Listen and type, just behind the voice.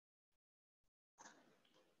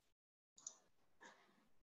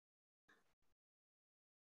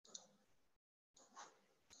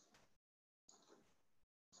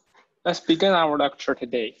Let's begin our lecture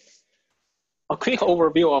today. A quick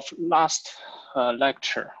overview of last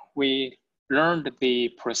lecture. We learned the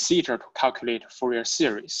procedure to calculate Fourier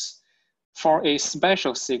series. For a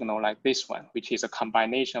special signal like this one, which is a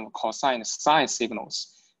combination of cosine and sine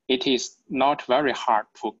signals, it is not very hard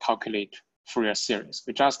to calculate Fourier series.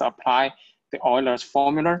 We just apply the Euler's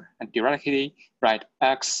formula and directly write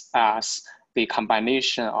x as the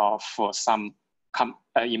combination of some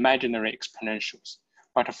imaginary exponentials.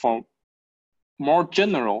 But for more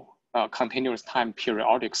general continuous time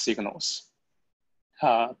periodic signals,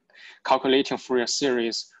 calculating Fourier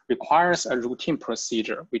series requires a routine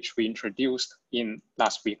procedure, which we introduced in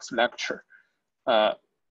last week's lecture. The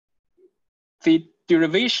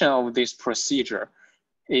derivation of this procedure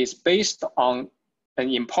is based on an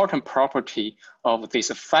important property of this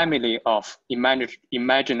family of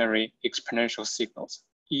imaginary exponential signals,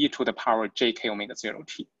 e to the power jk omega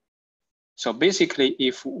 0t. So basically,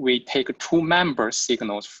 if we take two member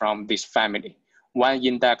signals from this family, one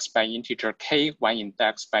indexed by integer k, one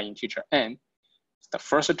indexed by integer n, the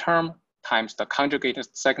first term times the conjugated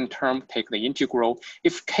second term, take the integral.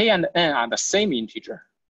 If k and n are the same integer,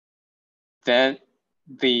 then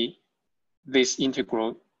this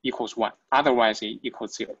integral equals 1. Otherwise, it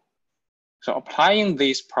equals 0. So applying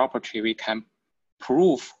this property, we can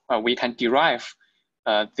prove, we can derive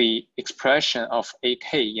the expression of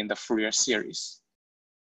AK in the Fourier series.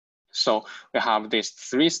 So we have this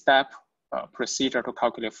three-step procedure to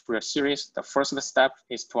calculate Fourier series. The first step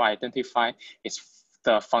is to identify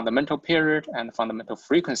the fundamental period and fundamental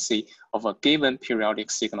frequency of a given periodic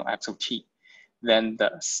signal x of t. Then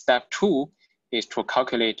the step 2 is to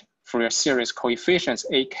calculate Fourier series coefficients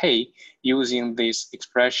AK using this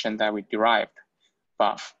expression that we derived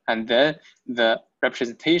above. And then the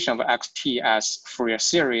representation of xt as Fourier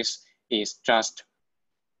series is just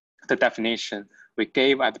the definition we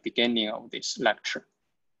gave at the beginning of this lecture.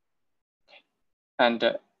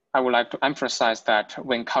 And I would like to emphasize that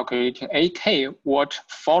when calculating AK, what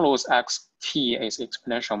follows xt is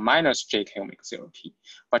exponential minus jk omega 0t.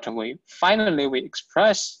 But when finally we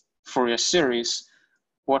express Fourier series,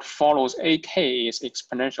 what follows AK is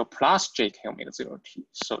exponential plus jk omega 0t.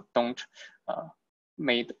 So don't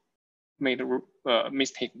made a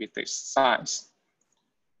mistake with this signs.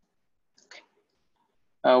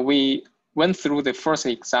 Okay. We went through the first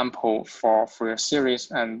example for Fourier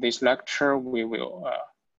series, and this lecture we will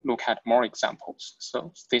look at more examples.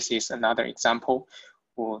 So this is another example.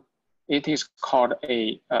 It is called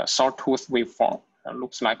a sawtooth waveform.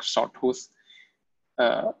 Looks like sawtooth.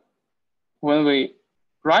 When we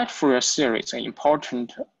write Fourier series, an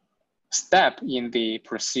important step in the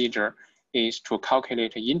procedure is to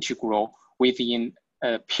calculate an integral within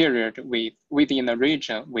a period within a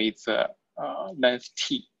region with length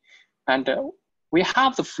t. And we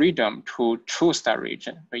have the freedom to choose that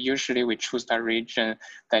region, but usually we choose that region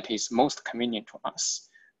that is most convenient to us.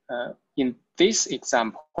 In this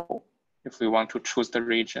example, if we want to choose the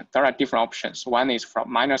region, there are different options. One is from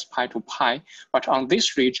minus pi to pi, but on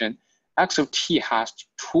this region, x of t has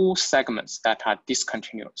two segments that are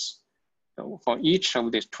discontinuous. So for each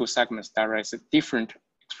of these two segments, there is a different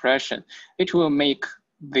expression. It will make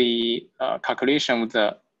the calculation of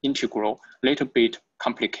the integral a little bit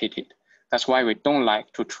complicated. That's why we don't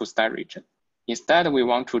like to choose that region. Instead, we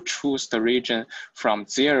want to choose the region from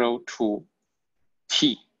 0 to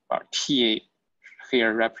t, where t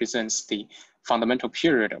here represents the fundamental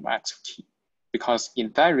period of x of t. Because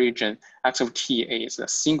in that region, x of t is a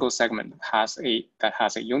single segment that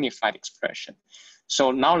has a unified expression. So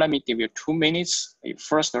now let me give you 2 minutes.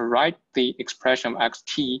 First, write the expression of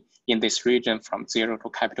xt in this region from 0 to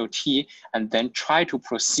capital T, and then try to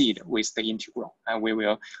proceed with the integral. And we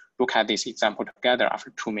will look at this example together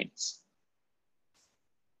after 2 minutes.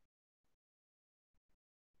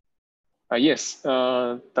 Yes,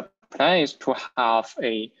 the plan is to have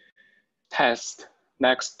a test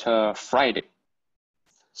next Friday.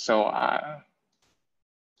 So I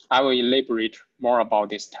will elaborate more about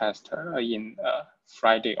this test in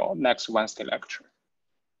Friday or next Wednesday lecture.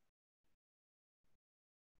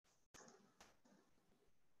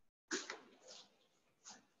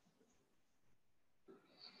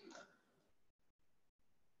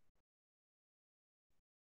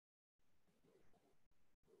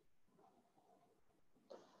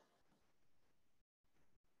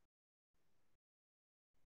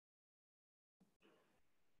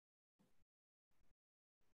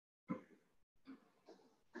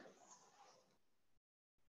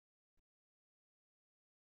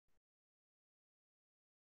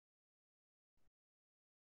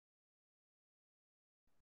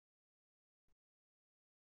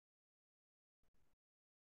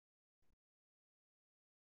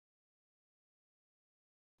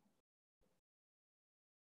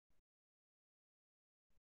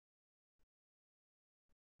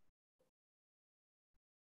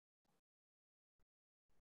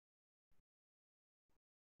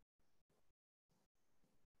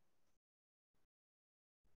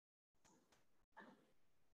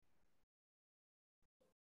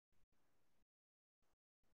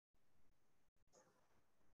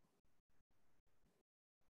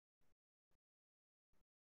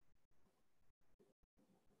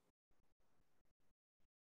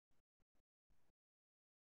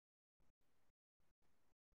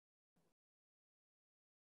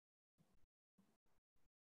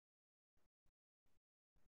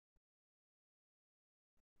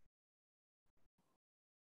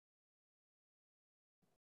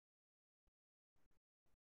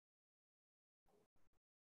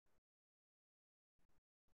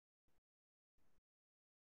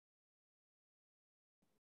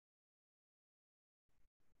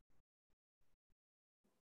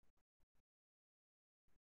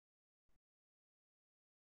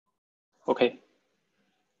 Okay,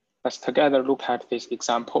 let's together look at this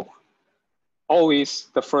example. Always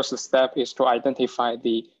the first step is to identify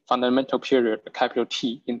the fundamental period, capital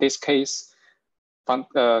T. In this case,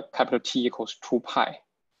 capital T equals 2 pi.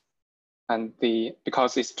 And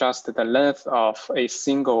because it's just the length of a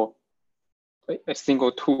single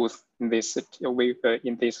tooth in this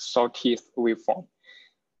sawtooth waveform.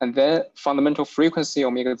 And then fundamental frequency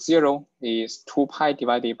omega 0 is 2 pi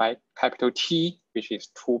divided by capital T, which is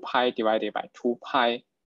 2 pi divided by 2 pi,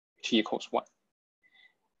 T equals 1.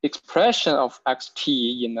 Expression of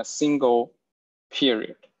xt in a single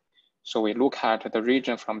period. So we look at the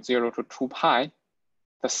region from 0 to 2 pi.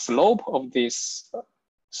 The slope of this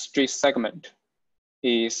straight segment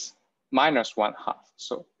is -1/2.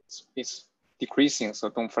 So it's decreasing, so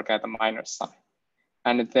don't forget the minus sign.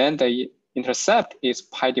 And then the intercept is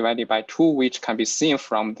pi divided by 2, which can be seen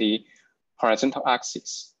from the horizontal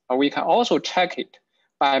axis. We can also check it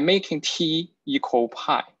by making t equal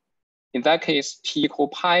pi. In that case, t equal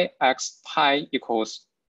pi, x pi equals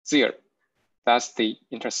 0. That's the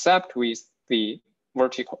intercept with the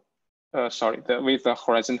vertical, with the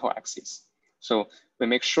horizontal axis. So we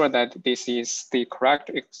make sure that this is the correct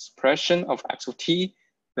expression of x of t.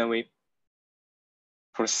 Then we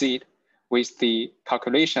proceed with the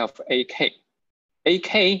calculation of AK.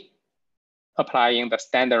 AK, applying the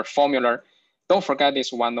standard formula, don't forget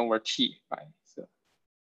this 1/t, right? So,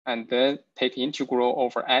 and then take integral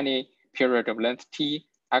over any period of length t,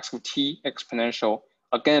 x of t exponential,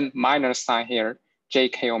 again, minus sign here,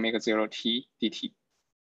 jk omega 0 t dt.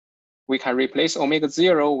 We can replace omega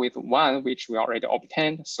 0 with 1, which we already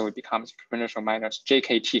obtained, so it becomes exponential minus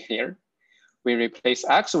jkt here. We replace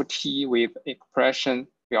x of t with expression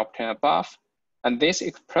we obtained above, and this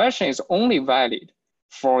expression is only valid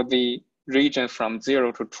for the region from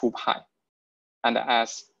 0 to 2 pi. And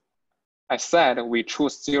as I said, we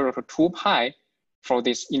choose 0 to 2 pi for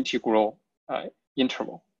this integral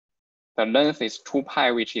interval. The length is 2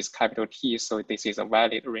 pi, which is capital T, so this is a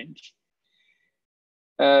valid range.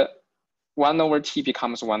 1/t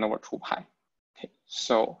becomes 1/2 pi. Okay,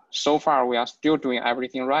 so far we are still doing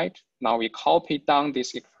everything right. Now we copy down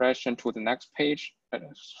this expression to the next page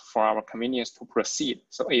for our convenience to proceed.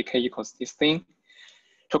 So AK equals this thing.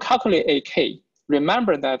 To calculate AK,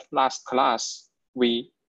 remember that last class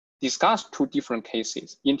we discussed 2 different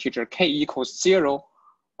cases, integer k equals 0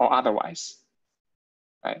 or otherwise.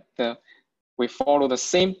 Right? We follow the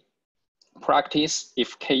same practice.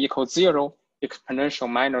 If k equals 0, exponential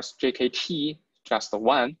minus jkt, just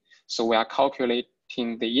 1. So we are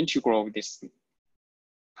calculating the integral of this.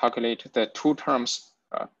 Calculate the 2 terms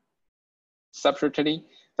separately.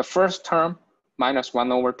 The first term, minus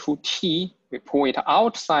 1/2t, we pull it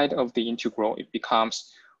outside of the integral. It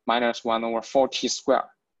becomes minus 1/4t squared.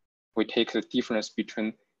 We take the difference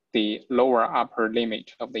between the lower upper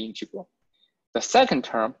limit of the integral. The second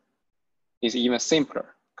term is even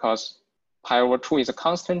simpler because pi/2 is a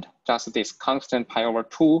constant, just this constant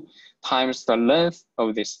pi/2 times the length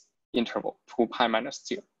of this interval, 2 pi minus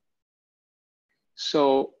 0.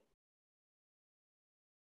 So,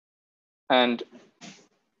 and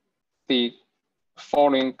the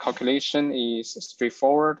following calculation is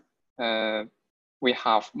straightforward. We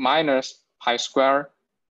have minus pi squared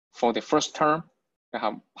for the first term. We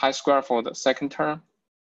have pi squared for the second term,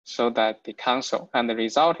 so that they cancel. And the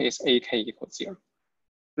result is AK equals 0.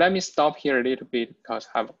 Let me stop here a little bit because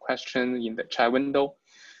I have a question in the chat window.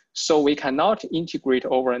 So we cannot integrate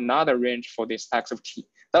over another range for this x of t.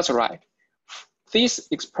 That's right. This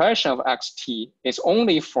expression of xt is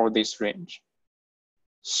only for this range.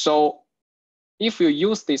 So if you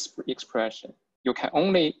use this expression, you can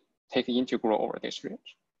only take the integral over this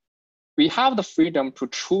range. We have the freedom to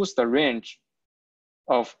choose the range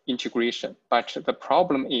of integration, but the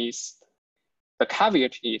problem is, the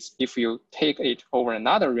caveat is if you take it over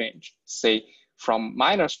another range, say from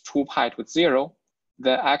minus 2 pi to 0,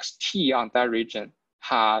 the xt on that region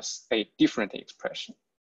has a different expression.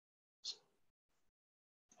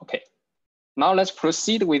 Okay, now let's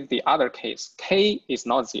proceed with the other case. K is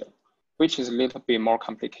not 0, which is a little bit more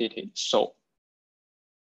complicated. So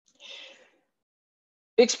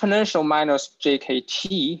exponential minus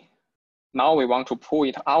jkt, now we want to pull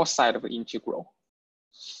it outside of the integral.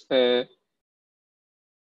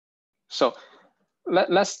 So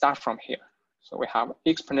let's start from here. So we have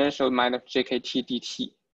exponential minus jkt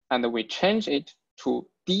dt, and we change it to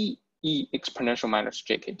dE exponential minus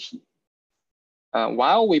jkt.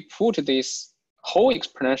 While we put this whole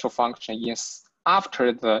exponential function in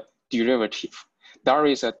after the derivative, there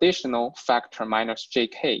is additional factor minus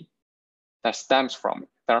jk that stems from it.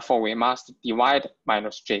 Therefore, we must divide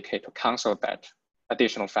minus jk to cancel that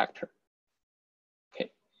additional factor.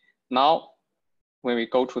 Now, when we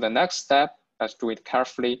go to the next step, let's do it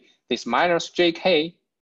carefully. This minus jk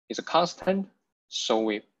is a constant, so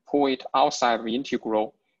we pull it outside of the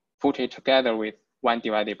integral, put it together with 1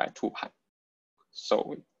 divided by 2 pi. So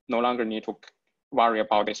we no longer need to worry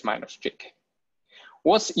about this minus jk.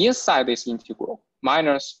 What's inside this integral?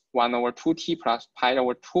 Minus 1 over 2t plus pi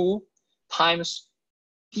over 2 times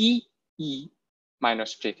dE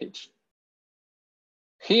minus jkt.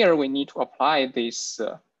 Here we need to apply this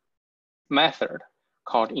method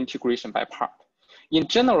called integration by part. In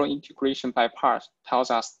general, integration by part tells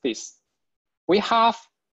us this. We have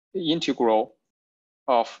the integral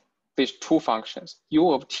of these two functions,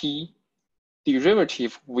 u of t,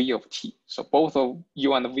 derivative v of t. So both of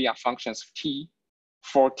u and v are functions of t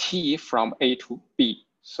for t from a to b.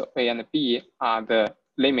 So a and b are the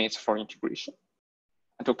limits for integration.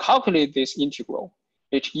 And to calculate this integral,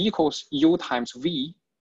 it equals u times v,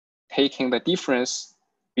 taking the difference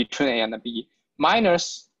between a and b,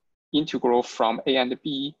 minus integral from a and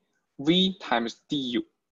b, v times du.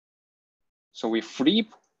 So we flip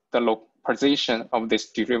the position of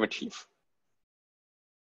this derivative.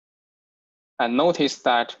 And notice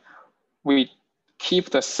that we keep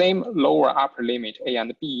the same lower upper limit a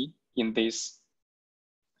and b in this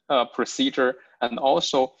procedure, and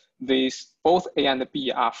also these both a and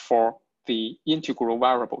b are for the integral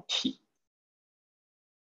variable t.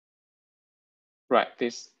 Right,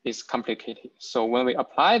 this is complicated. So when we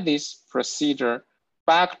apply this procedure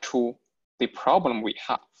back to the problem we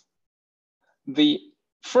have, the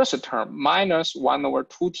first term minus 1 over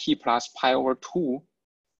 2t plus pi over 2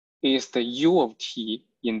 is the u of t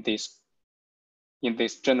in this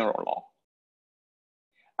general law.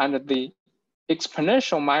 And the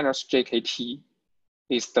exponential minus jkt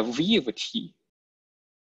is the v of t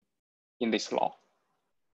in this law.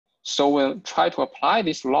 So when we try to apply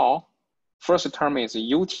this law, first term is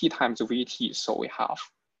ut times vt. So we have,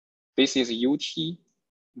 this is ut,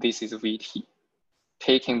 this is vt,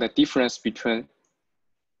 taking the difference between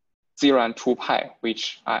 0 and 2 pi,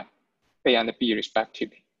 which are a and b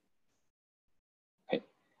respectively. Okay.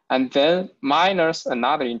 And then minus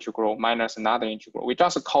another integral, minus another integral. We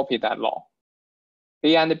just copy that law.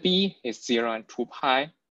 A and b is 0 and 2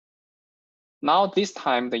 pi. Now this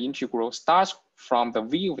time the integral starts from the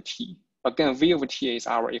v of t. Again, v of t is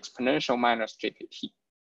our exponential minus jkt.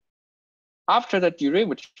 After the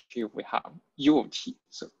derivative, we have u of t.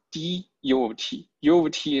 So du of t. U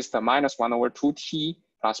of t is the minus 1 over 2t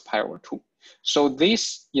plus pi over 2. So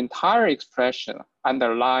this entire expression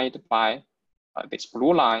underlined by this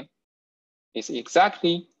blue line is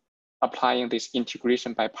exactly applying this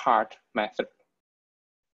integration by part method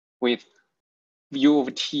with u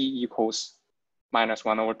of t equals minus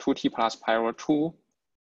 1 over 2t plus pi over 2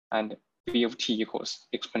 and v of t equals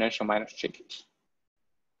exponential minus jkt.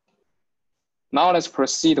 Now let's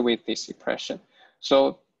proceed with this expression.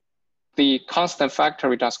 So the constant factor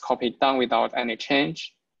we just copied down without any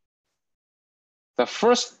change. The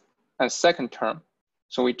first and second term,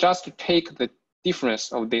 so we just take the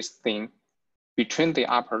difference of this thing between the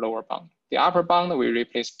upper lower bound. The upper bound, we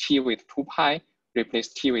replace t with 2 pi, replace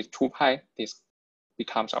t with 2 pi, this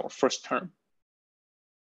becomes our first term.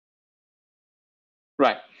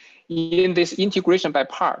 Right, in this integration by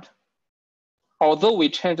part, although we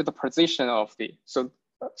change the position of the,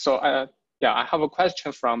 yeah, I have a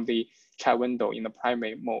question from the chat window in the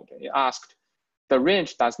primary mode. It asked, the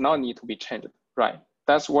range does not need to be changed, right?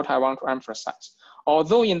 That's what I want to emphasize.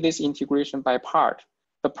 Although in this integration by part,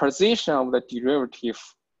 the position of the derivative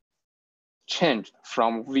changed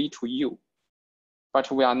from v to u, but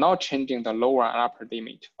we are not changing the lower and upper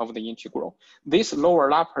limit of the integral. This lower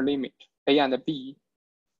and upper limit, a and b,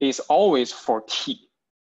 is always for t.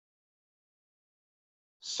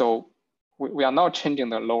 So we are not changing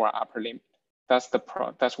the lower upper limit. That's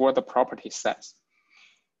what the property says.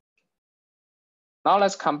 Now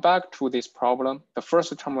let's come back to this problem. The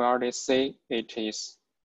first term we already say it is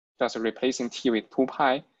just replacing t with 2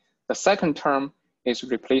 pi. The second term is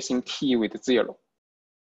replacing t with 0.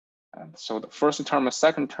 And so the first term and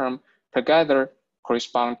second term together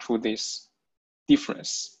correspond to this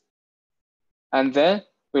difference. And then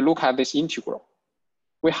we look at this integral.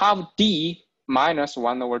 We have d minus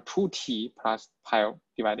 1 over 2t plus pi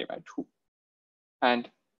divided by 2. And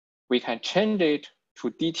we can change it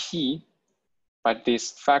to dt, but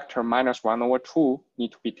this factor minus 1 over 2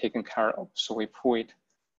 need to be taken care of. So we pull it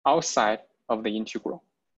outside of the integral.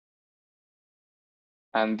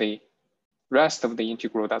 And the rest of the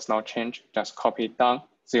integral does not change, just copy it down,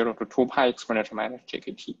 0 to 2 pi exponential minus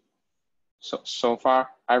jkt. So far,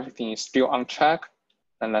 everything is still on track,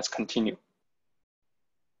 and let's continue.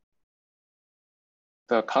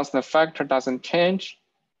 the constant factor doesn't change,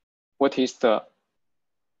 what is the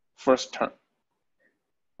first term?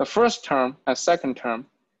 The first term and second term,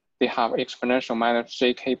 they have exponential minus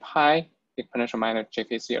jk pi, exponential minus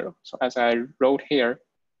jk0. So as I wrote here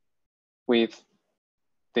with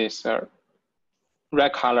this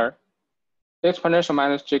red color, exponential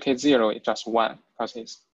minus jk0 is just 1 because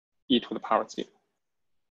it's e to the power 0.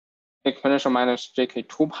 Exponential minus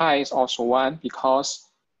jk2 pi is also 1 because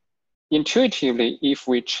intuitively, if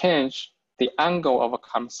we change the angle of a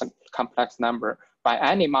complex number by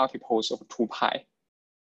any multiples of 2 pi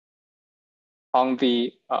on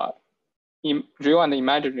the real and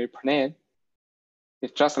imaginary plane,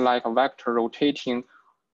 it's just like a vector rotating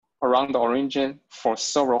around the origin for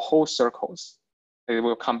several whole circles. It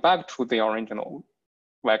will come back to the original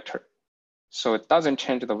vector. So it doesn't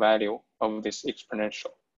change the value of this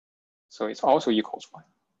exponential. So it's also equals 1.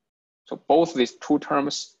 So both these two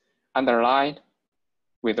terms underlined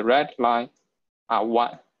with the red line are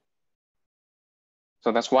 1.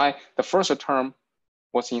 So that's why the first term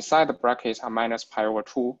was inside the brackets are minus pi over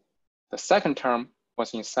 2. The second term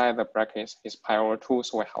was inside the brackets is pi over 2.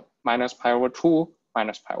 So we have minus pi over 2,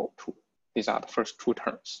 minus pi over 2. These are the first two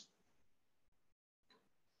terms.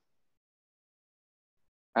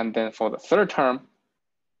 And then for the third term,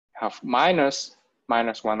 we have minus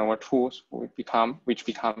 1 over 2, so which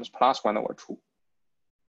becomes plus 1 over 2.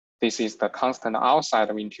 This is the constant outside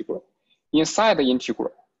of integral. Inside the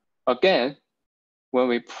integral, again, when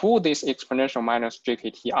we pull this exponential minus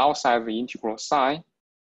jkt outside the integral sign,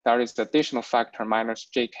 there is the additional factor minus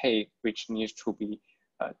jk, which needs to be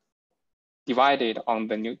divided on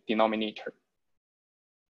the new denominator.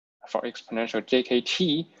 For exponential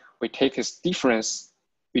jkt, we take its difference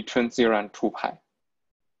between 0 and 2 pi.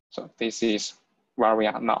 So this is where we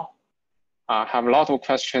are now. I have a lot of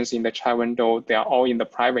questions in the chat window. They are all in the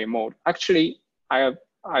private mode. Actually, I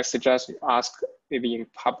suggest you ask maybe in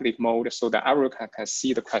public mode so that everyone can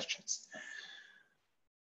see the questions.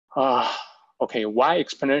 Okay, why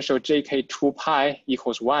exponential jk2 pi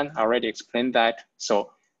equals 1? I already explained that.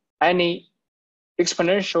 So any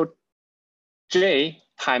exponential j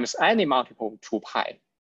times any multiple of 2 pi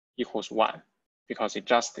equals 1 because it's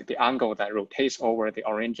just the angle that rotates over the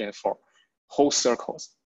origin for whole circles.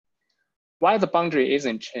 Why the boundary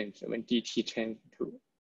isn't changed when dt changes to,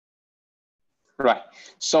 right?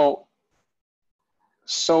 So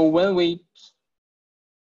when we,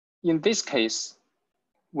 in this case,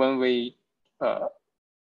 when we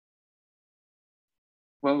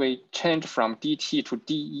change from dt to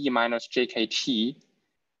de minus jkt,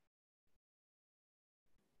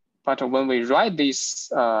 but when we write this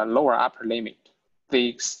lower upper limit,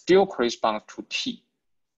 they still correspond to t.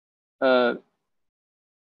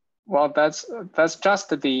 Well, that's just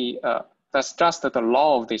the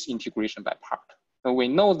law of this integration by part. And we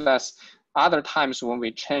know that other times when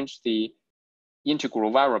we change the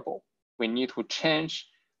integral variable, we need to change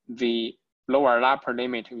the lower and upper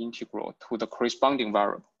limit of integral to the corresponding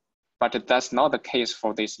variable. But that's not the case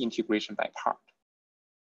for this integration by part.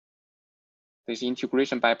 This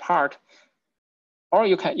integration by part, or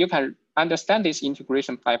you can understand this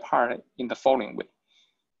integration by part in the following way.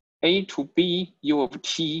 A to b u of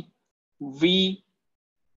t v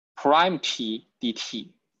prime t dt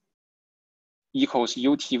equals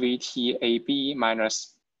ut vt ab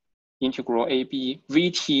minus integral ab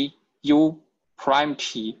vt u prime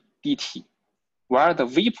t dt, where the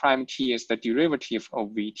v prime t is the derivative of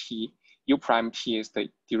vt, u prime t is the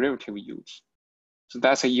derivative of ut. So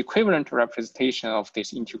that's an equivalent representation of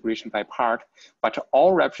this integration by part, but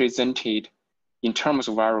all represented in terms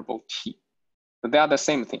of variable t. So they are the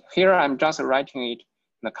same thing. Here I'm just writing it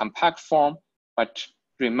in a compact form, but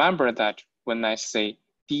remember that when I say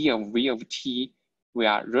d of v of t, we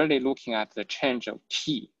are really looking at the change of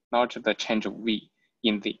t, not the change of v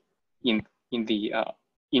in the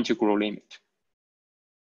integral limit.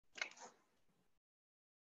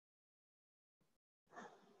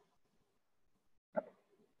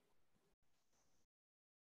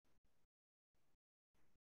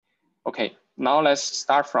 Okay, now let's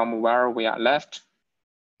start from where we are left.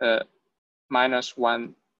 Minus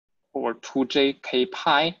 1 over 2jk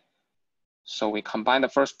pi. So we combine the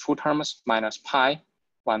first two terms, minus pi,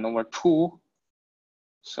 1 over 2.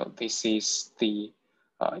 So this is the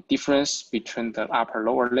difference between the upper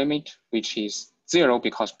lower limit, which is 0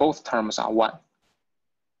 because both terms are 1.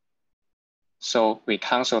 So we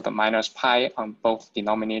cancel the minus pi on both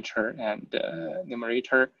denominator and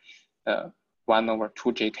numerator. 1 over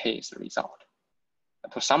 2jk is the result.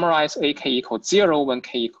 To summarize, ak equals 0 when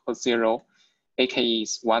k equals 0. ak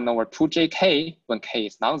is 1 over 2jk when k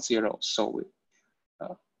is not 0. So we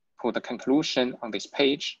put the conclusion on this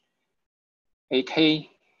page. AK,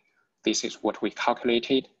 this is what we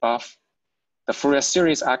calculated above. The Fourier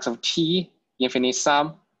series x of t, infinite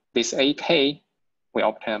sum, this AK, we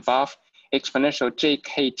obtain above, exponential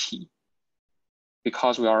jkt,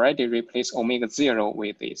 because we already replaced omega 0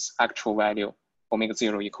 with this actual value, omega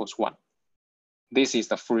 0 equals 1. This is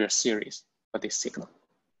the Fourier series for this signal.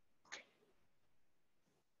 Okay.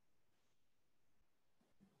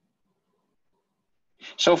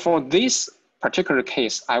 So for this particular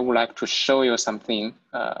case, I would like to show you something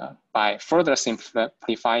by further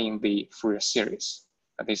simplifying the Fourier series.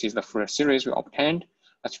 This is the Fourier series we obtained.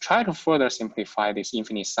 Let's try to further simplify this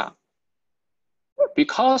infinite sum.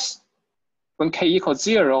 Because when k equals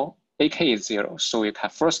 0, ak is 0. So you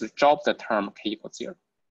can first drop the term k equals 0.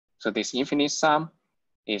 So this infinite sum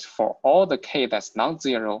is for all the k that's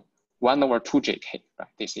non-zero, 1 over 2jk, right?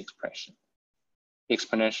 This expression,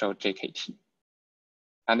 exponential jkt.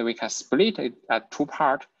 And we can split it at two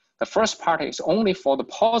parts. The first part is only for the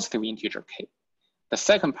positive integer k. The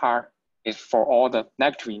second part is for all the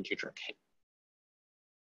negative integer k.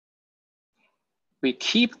 We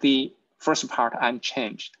keep the first part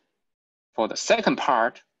unchanged. For the second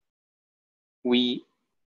part, we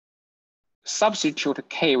substitute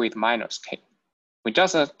k with minus k. We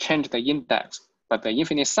just change the index, but the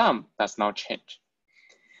infinite sum does not change.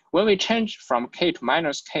 When we change from k to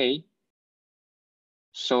minus k,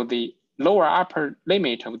 so the lower upper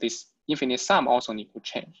limit of this infinite sum also need to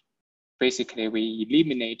change. Basically, we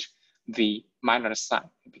eliminate the minus sign.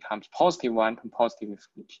 It becomes positive 1 to positive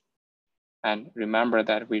infinity. And remember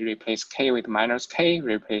that we replace k with minus k,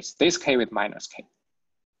 replace this k with minus k.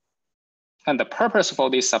 And the purpose for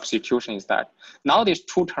this substitution is that now these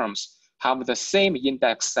two terms have the same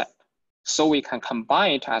index set. So we can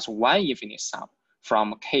combine it as one infinite sum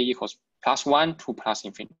from k equals plus 1 to plus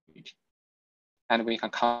infinity. And we can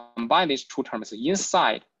combine these two terms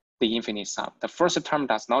inside the infinite sum. The first term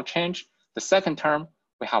does not change. The second term,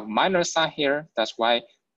 we have minus sign here. That's why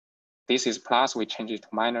this is plus, we change it to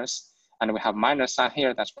minus. And we have minus sign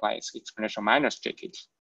here. That's why it's exponential minus jkt.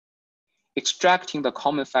 Extracting the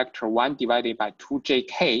common factor 1 divided by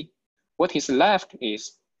 2jk, what is left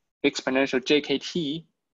is exponential jkt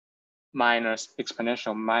minus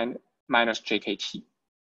exponential minus jkt.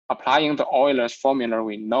 Applying the Euler's formula,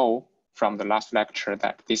 we know from the last lecture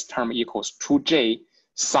that this term equals 2j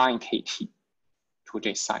sine kt,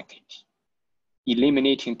 2j sine kt.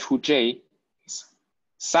 Eliminating 2j is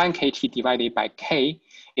sine kt divided by k.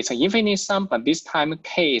 It's an infinite sum, but this time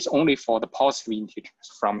k is only for the positive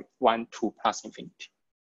integers from 1 to plus infinity.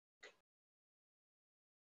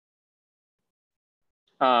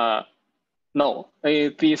 No,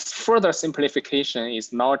 this further simplification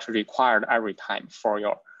is not required every time for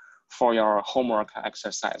your homework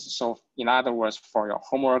exercise. So in other words, for your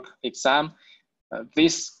homework exam,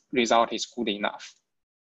 this result is good enough.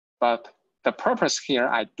 But the purpose here,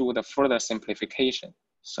 I do the further simplification.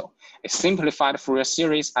 So a simplified Fourier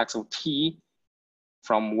series x of t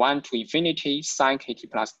from 1 to infinity sine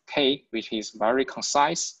kt plus k, which is very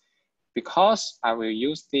concise, because I will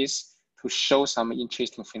use this to show some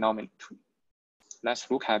interesting phenomena too.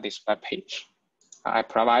 Let's look at this web page. I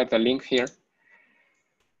provide the link here.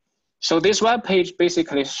 So this web page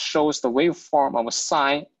basically shows the waveform of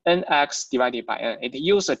sine nx divided by n. It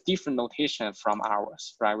uses a different notation from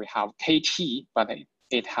ours, right? We have kt, but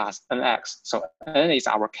it has nx. So n is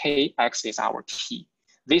our k, x is our t.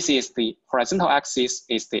 This is the horizontal axis,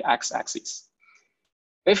 is the x-axis.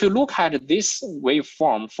 If you look at this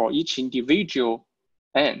waveform for each individual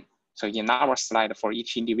n, so in our slide for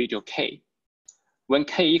each individual k, when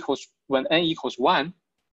n equals 1,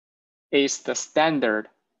 is the standard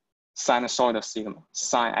sinusoidal signal,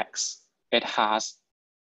 sine x. It has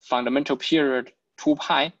fundamental period 2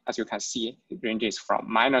 pi, as you can see, it ranges from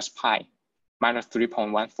minus pi, minus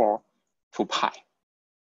 3.14 to pi.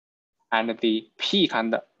 And the peak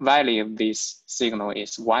and the valley of this signal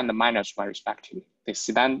is 1 and minus 1 respectively, the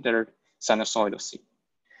standard sinusoidal signal.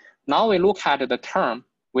 Now we look at the term,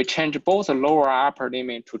 we change both the lower and upper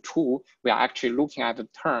limit to 2. We are actually looking at the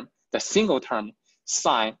term, the single term,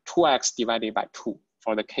 sine 2x divided by 2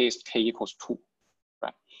 for the case k equals 2,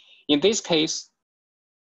 right? In this case,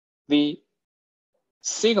 the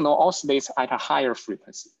signal oscillates at a higher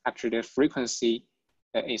frequency. Actually, the frequency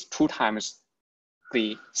is 2 times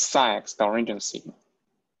the sine x, the original signal.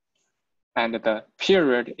 And the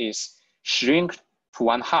period is shrink to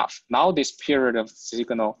 1/2. Now this period of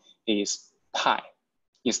signal is pi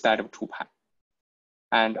instead of 2 pi.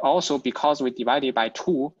 And also because we divided by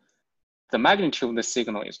 2, the magnitude of the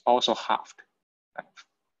signal is also halved. Right?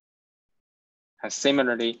 And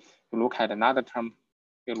similarly, you look at another term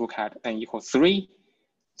you look at n equals 3.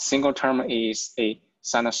 Single term is a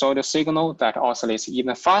sinusoidal signal that oscillates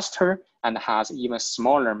even faster and has even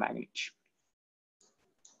smaller magnitude.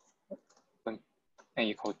 When n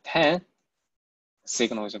equals 10,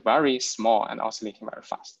 signal is very small and oscillating very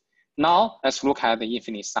fast. Now let's look at the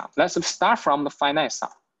infinite sum. Let's start from the finite sum.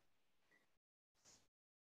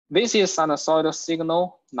 This is sinusoidal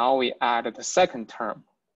signal. Now we add the second term.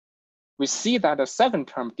 We see that the second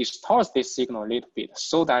term distorts this signal a little bit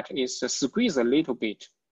so that it's squeezed a little bit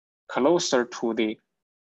closer to the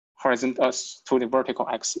horizontal, to the vertical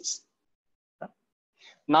axis.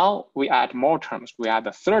 Now we add more terms. We add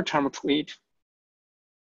the third term to it.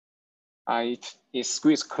 It is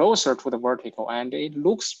squeezed closer to the vertical and it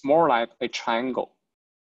looks more like a triangle,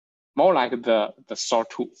 more like the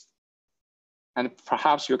sawtooth. And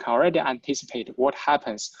perhaps you can already anticipate what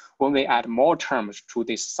happens when we add more terms to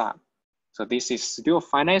this sum. So this is still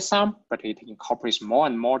finite sum, but it incorporates more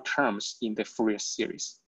and more terms in the Fourier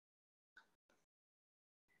series.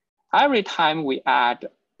 Every time we add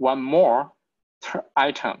one more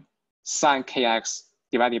item, sin kx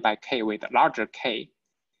divided by k with larger k,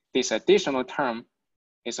 this additional term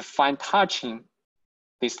is fine touching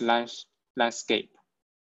this landscape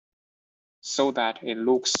so that it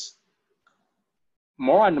looks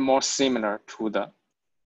more and more similar to the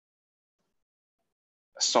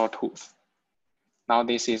sawtooth. Now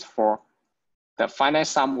this is for the finite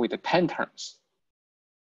sum with 10 terms.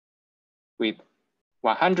 With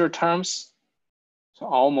 100 terms, so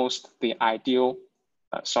almost the ideal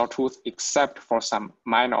sawtooth, except for some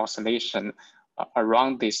minor oscillation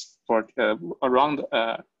around this, around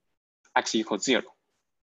x equals 0.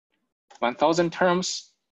 1,000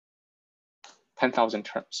 terms, 10,000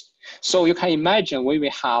 terms. So you can imagine when we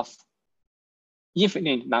have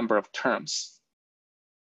infinite number of terms,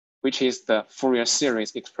 which is the Fourier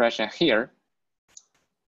series expression here,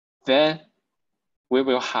 then we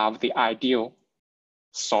will have the ideal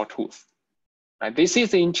sawtooth. Right? This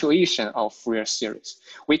is the intuition of Fourier series.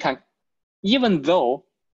 We can, even though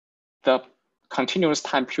the continuous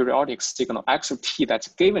time periodic signal x of t that's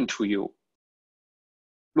given to you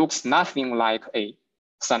looks nothing like a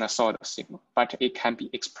sinusoidal signal, but it can be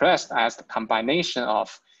expressed as the combination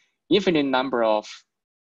of infinite number of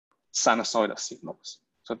sinusoidal signals.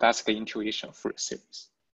 So that's the intuition of Fourier series.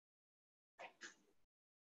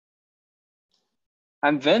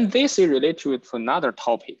 And then this is related to another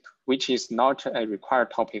topic, which is not a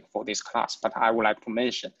required topic for this class, but I would like to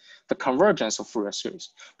mention the convergence of Fourier series.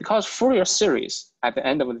 Because Fourier series, at the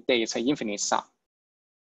end of the day, it's an infinite sum.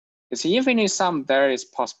 It's an infinite sum. There is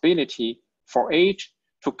possibility for it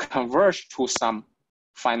to converge to some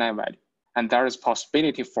finite value, and there is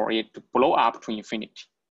possibility for it to blow up to infinity.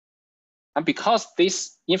 And because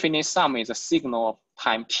this infinite sum is a signal of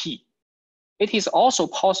time t, it is also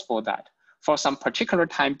possible that for some particular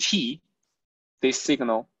time t, this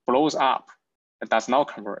signal blows up, it does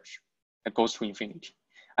not converge, it goes to infinity.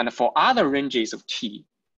 And for other ranges of t,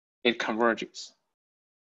 it converges.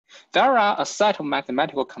 There are a set of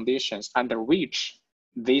mathematical conditions under which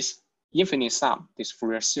this infinite sum, this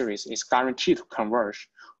Fourier series, is guaranteed to converge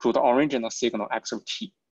to the original signal x of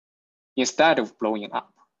t instead of blowing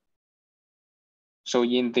up. So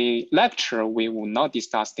in the lecture, we will not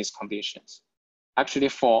discuss these conditions. Actually,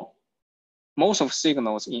 for most of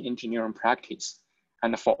signals in engineering practice,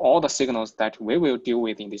 and for all the signals that we will deal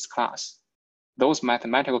with in this class, those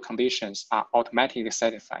mathematical conditions are automatically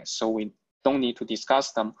satisfied. So we don't need to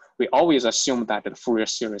discuss them. We always assume that the Fourier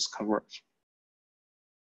series converge.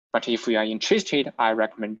 But if you are interested, I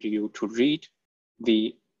recommend you to read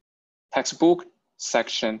the textbook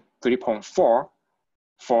section 3.4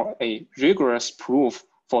 for a rigorous proof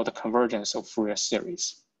for the convergence of Fourier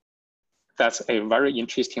series. That's a very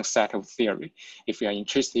interesting set of theory if you are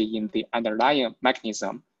interested in the underlying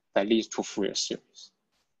mechanism that leads to Fourier series.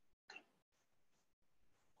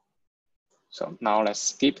 So now let's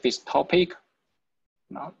skip this topic.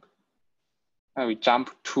 Now we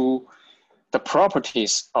jump to the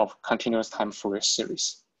properties of continuous time Fourier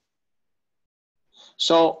series.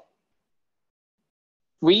 So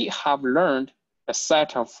we have learned a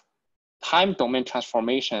set of time domain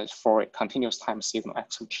transformations for a continuous time signal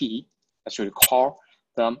x of t. As you recall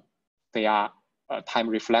them, they are time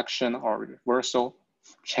reflection or reversal,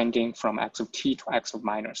 changing from x of t to x of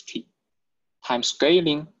minus t. Time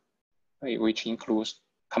scaling, which includes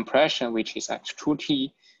compression, which is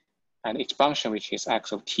x2t, and expansion, which is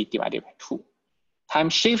x of t divided by 2. Time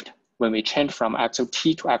shift, when we change from x of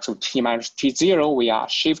t to x of t minus t0, we are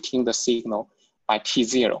shifting the signal by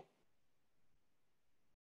t0.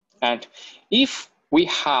 And if we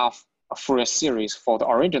have a Fourier series for the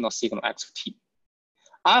original signal x of t,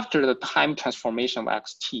 after the time transformation of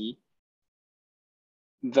xt,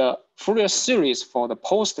 the Fourier series for the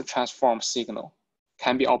post-transform signal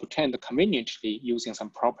can be obtained conveniently using some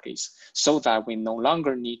properties so that we no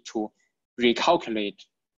longer need to recalculate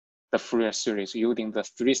the Fourier series using the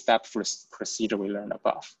three-step procedure we learned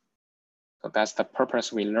above. So that's the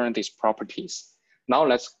purpose we learned these properties. Now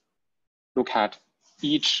let's look at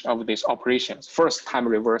each of these operations. First, time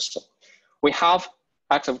reversal. We have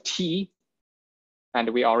x of t, and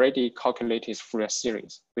we already calculated its Fourier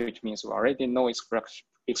series, which means we already know its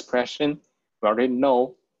expression. We already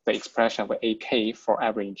know the expression of ak for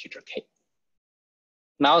every integer k.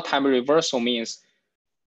 Now time reversal means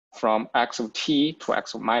from x of t to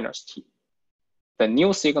x of minus t. The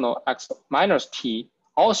new signal x of minus t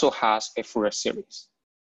also has a Fourier series.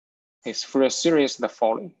 Its Fourier series is the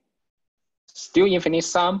following. Still infinite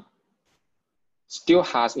sum, still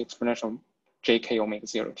has exponential jk omega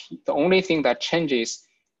 0 t. The only thing that changes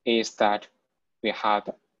is that we have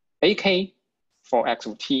ak for x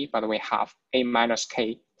of t, but we have a minus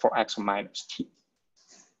k for x of minus t.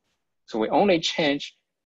 So we only change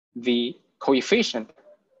the coefficient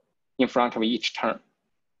in front of each term,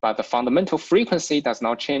 but the fundamental frequency does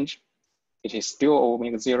not change. It is still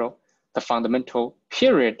omega 0. The fundamental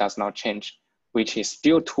period does not change, which is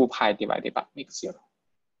still 2 pi divided by omega 0.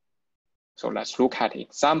 So let's look at an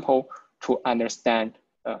example to understand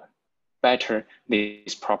better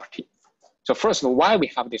this property. So first, why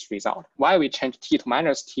we have this result? Why we change t to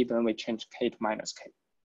minus t, then we change k to minus k.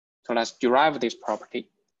 So let's derive this property.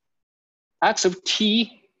 X of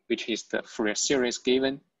t, which is the Fourier series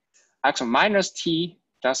given, x of minus t,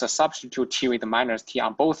 just substitute t with minus t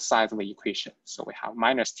on both sides of the equation. So we have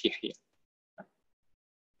minus t here.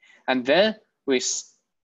 And then we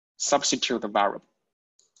substitute the variable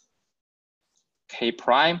k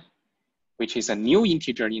prime, which is a new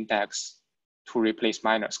integer index, to replace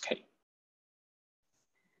minus k.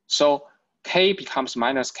 So k becomes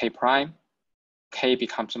minus k prime, k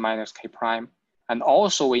becomes minus k prime, and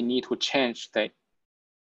also we need to change the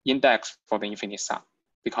index for the infinite sum,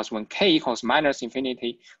 because when k equals minus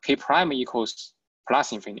infinity, k prime equals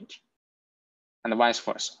plus infinity, and vice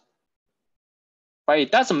versa. But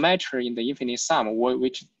it doesn't matter in the infinite sum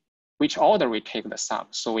which order we take the sum,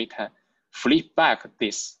 so we can flip back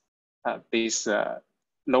this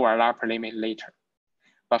lower and upper limit later.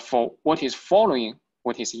 But for what is following,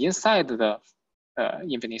 what is inside the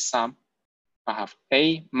infinite sum, I have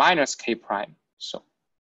a minus k prime. So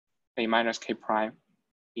a minus k prime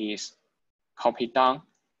is copied down.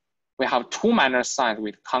 We have two minus signs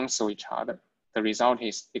which cancel each other. The result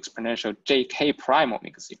is exponential jk prime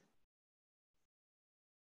omega 0.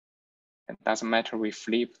 It doesn't matter we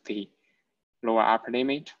flip the lower upper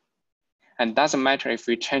limit. And doesn't matter if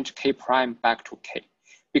we change k prime back to k.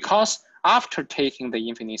 Because after taking the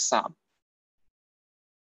infinite sum,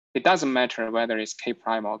 it doesn't matter whether it's k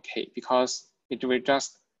prime or k, because it will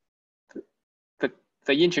just,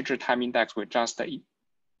 the integer time index will just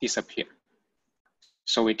disappear.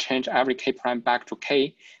 So we change every k prime back to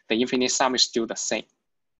k, the infinite sum is still the same.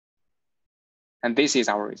 And this is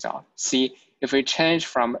our result. See, if we change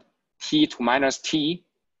from t to minus t,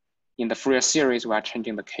 in the Fourier series, we are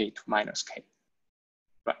changing the k to minus k.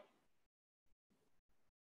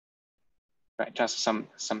 Right, just some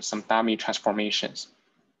dummy transformations.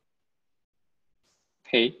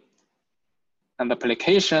 Okay, and the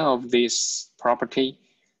application of this property,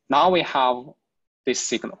 now we have this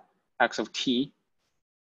signal, x of t,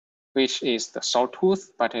 which is the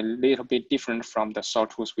sawtooth, but a little bit different from the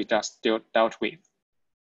sawtooth we just dealt with,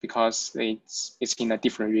 because it's in a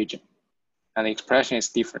different region, and the expression is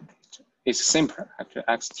different. It's simpler, actually,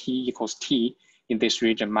 xt equals t in this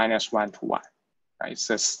region -1 to 1. Right? It's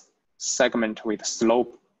a segment with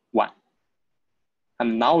slope 1.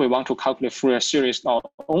 And now we want to calculate Fourier series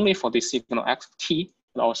not only for this signal x of t,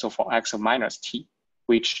 but also for x of minus t,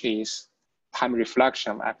 which is time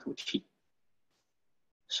reflection of x of t.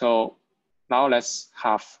 So now let's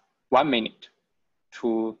have 1 minute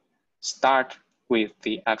to start with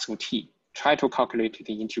the x of t. Try to calculate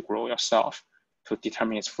the integral yourself to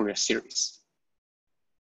determine its Fourier series.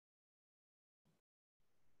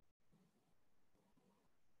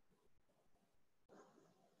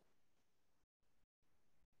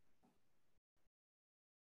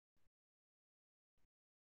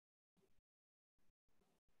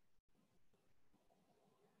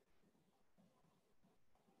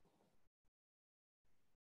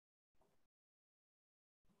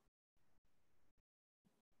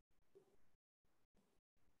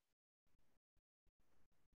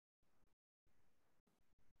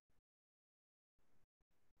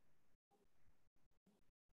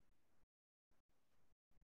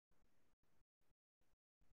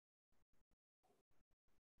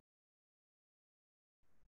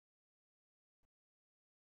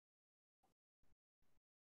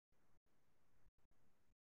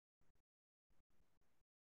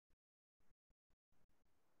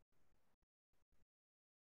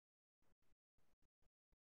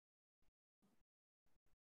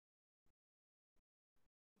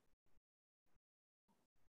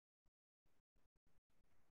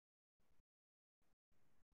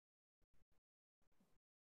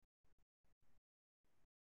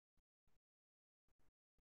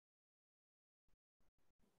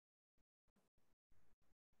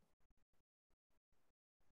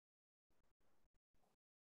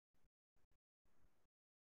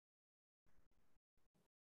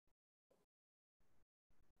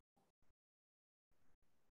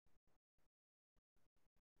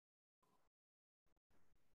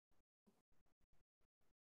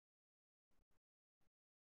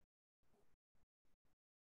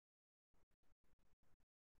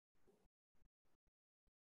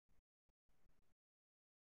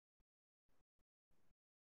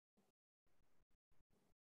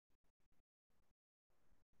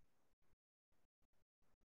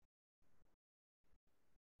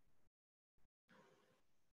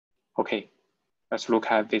 Okay, let's look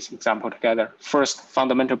at this example together. First,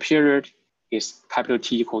 fundamental period is capital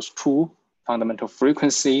T equals 2. Fundamental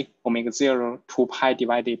frequency, omega 0, 2 pi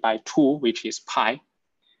divided by 2, which is pi.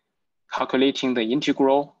 Calculating the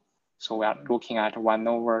integral, so we are looking at 1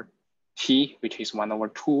 over t, which is 1 over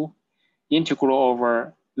 2. Integral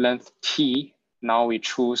over length t, now we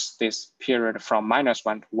choose this period from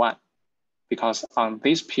 -1 to 1, because on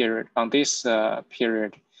this period,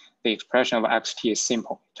 the expression of xt is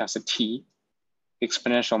simple, just t,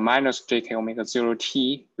 exponential minus jk omega 0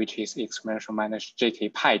 t, which is exponential minus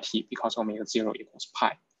jk pi t, because omega 0 equals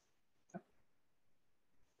pi.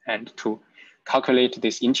 And to calculate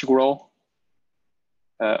this integral,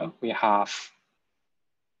 we have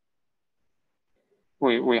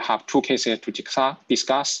two cases to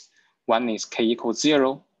discuss. One is k equals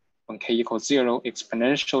 0. When k equals 0,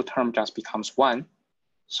 exponential term just becomes 1.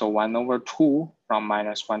 So 1 over 2 from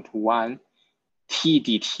 -1 to 1, t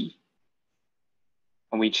dt,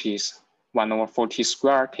 which is 1 over 4t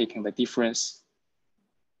squared, taking the difference.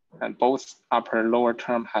 And both upper and lower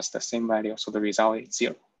term has the same value, so the result is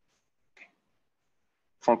 0.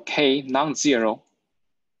 For k non-zero,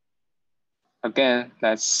 again,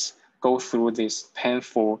 let's go through this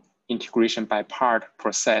painful integration by part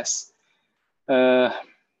process. Okay,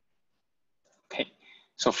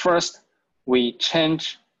 so first we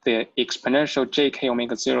change the exponential jk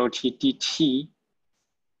omega 0 t dt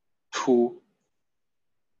to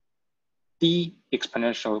d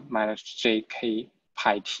exponential minus jk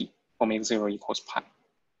pi t, omega 0 equals pi.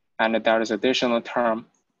 And there is additional term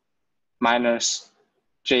minus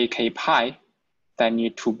jk pi that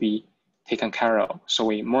need to be taken care of. So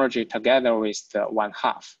we merge it together with the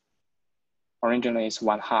 1/2. Originally it's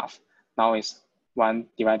 1/2. Now it's 1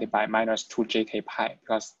 divided by minus 2 jk pi,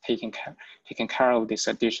 because taking care of this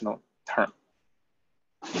additional term.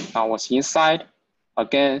 Now what's inside?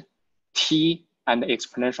 Again, t and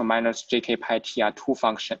exponential minus jk pi t are two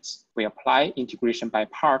functions. We apply integration by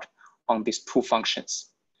part on these two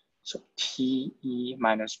functions. So te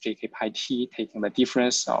minus jk pi t, taking the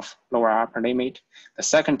difference of lower upper limit. The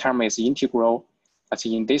second term is integral. But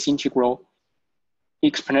in this integral,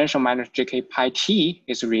 exponential minus jk pi t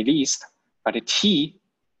is released, but t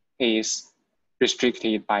is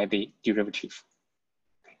restricted by the derivative.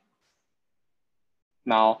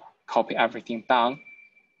 Now copy everything down.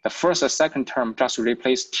 The first and second term just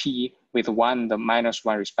replace t with 1 and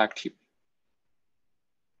 -1 respectively.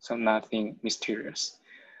 So nothing mysterious.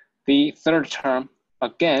 The third term,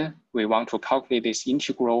 again, we want to calculate this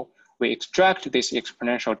integral. We extract this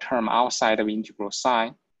exponential term outside of integral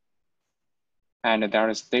sign. And there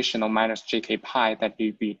is additional minus jk pi that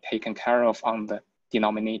will be taken care of on the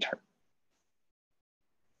denominator.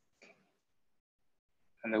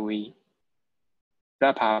 And we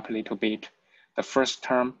wrap up a little bit. The first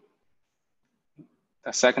term,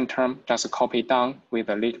 the second term, just copy down with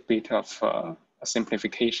a little bit of a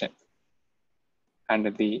simplification.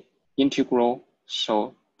 And the integral,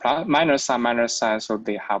 so minus sign, so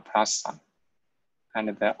they have plus sign.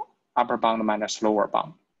 And the upper bound minus lower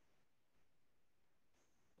bound.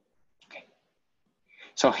 Okay.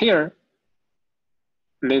 So here,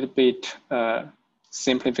 a little bit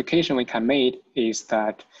simplification we can make is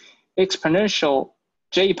that exponential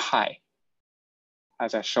j pi,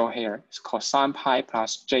 as I show here, is cosine pi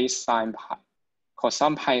plus j sine pi.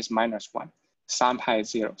 Cosine pi is -1, sine pi is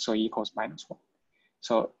 0, so equals -1.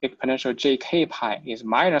 So exponential jk pi is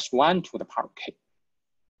 -1 to the power k.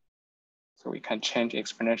 So we can change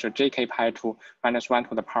exponential jk pi to -1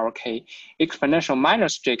 to the power k. Exponential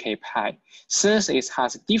minus jk pi, since it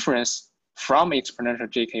has a difference from exponential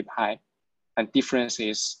jk pi, and difference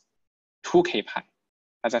is 2k pi.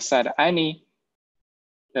 As I said, any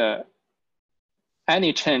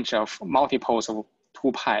change of multiples of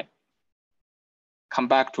 2 pi come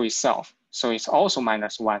back to itself. So it's also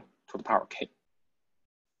 -1 to the power k.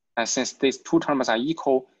 And since these two terms are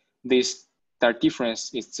equal, their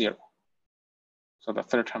difference is 0. So the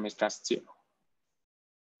third term is just 0.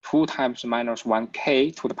 2 times minus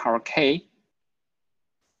 1k to the power k.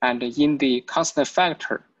 And in the constant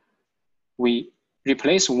factor, we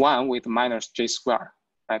replace 1 with minus j squared.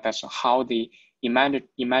 Right? That's how the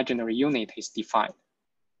imaginary unit is defined,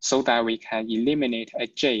 so that we can eliminate a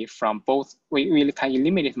j from both, we can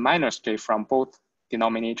eliminate minus j from both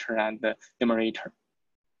denominator and the numerator.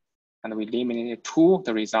 And we eliminate 2,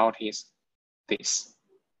 the result is this.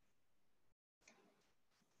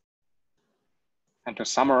 And to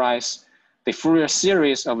summarize, the Fourier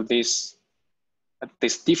series of this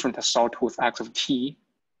different sawtooth x of t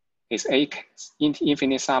is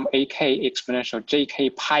infinite sum ak exponential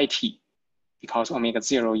jk pi t, because omega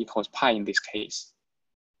 0 equals pi in this case.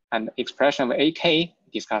 And the expression of ak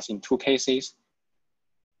discussed in 2 cases.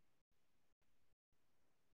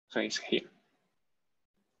 So it's here.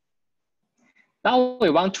 Now we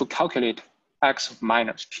want to calculate x of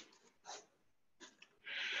minus t.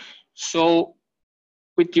 So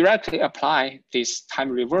we directly apply this time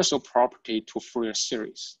reversal property to Fourier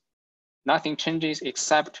series. Nothing changes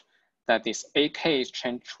except that this ak is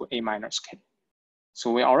changed to a minus k.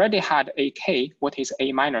 So we already had ak. What is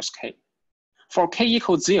a minus k? For k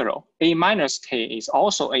equals 0, a minus k is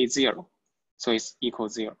also a 0. So it's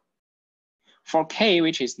equals 0. For k,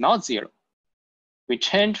 which is not 0, we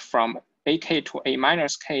change from ak to a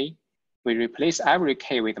minus k. We replace every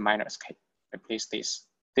k with minus k. Replace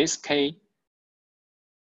this k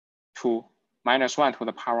to minus 1 to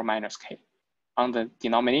the power minus k. On the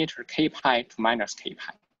denominator, k pi to minus k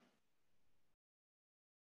pi.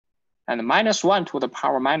 And minus 1 to the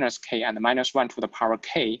power minus k and minus 1 to the power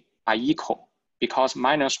k are equal, because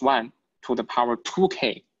minus 1 to the power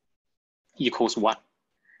 2k equals 1.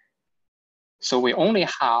 So we only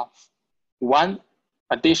have one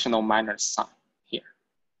additional minus sign here.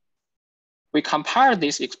 We compare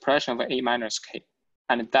this expression of a minus k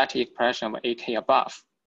and that expression of ak above.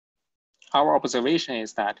 Our observation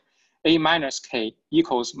is that a minus k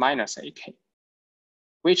equals minus ak,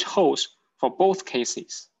 which holds for both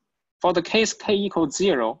cases. For the case k equals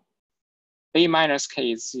 0, a minus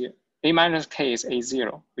k is 0. A minus k is a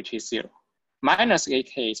 0, which is 0. Minus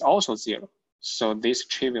ak is also 0, so this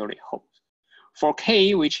trivially holds. For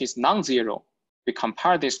k, which is non-zero, we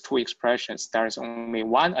compare these two expressions, there is only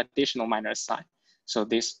one additional minus sign, so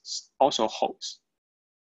this also holds.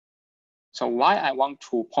 So why I want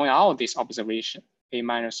to point out this observation, a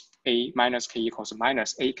minus k equals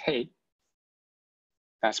minus ak,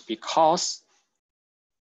 that's because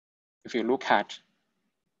if you look at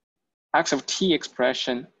x of t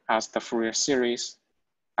expression as the Fourier series,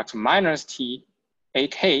 x minus t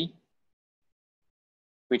ak,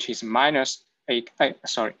 which is minus a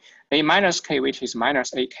minus k, which is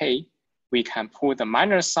minus ak, we can put the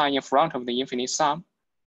minus sign in front of the infinite sum.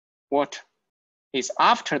 What is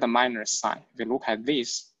after the minus sign? If you look at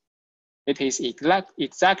this, it is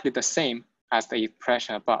exactly the same as the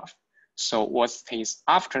expression above. So what is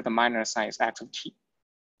after the minus sign is x of t.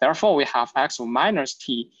 Therefore, we have x of minus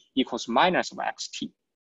t equals minus of xt.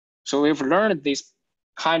 So we've learned this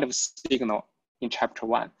kind of signal in chapter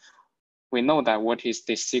 1. We know that what is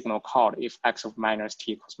this signal called if x of minus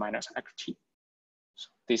t equals minus xt. So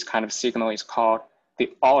this kind of signal is called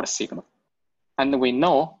the odd signal. And we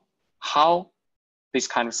know how this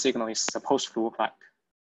kind of signal is supposed to look like.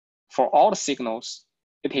 For odd signals,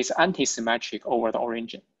 it is anti-symmetric over the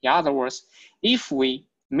origin. In other words, if we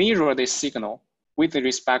mirror this signal with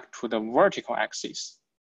respect to the vertical axis,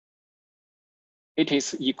 it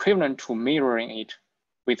is equivalent to mirroring it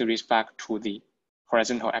with respect to the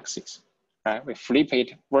horizontal axis. Right? We flip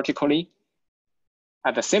it vertically.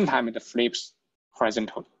 At the same time, it flips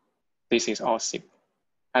horizontally. This is odd signal.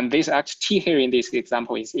 And this xt here in this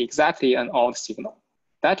example is exactly an odd signal.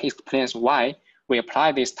 That explains why we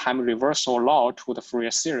apply this time reversal law to the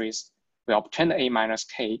Fourier series. We obtain a minus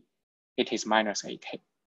k, it is minus ak.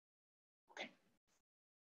 Okay.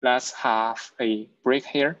 Let's have a break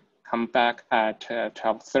here. Come back at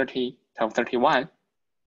 12:30, 12:31.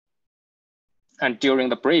 And during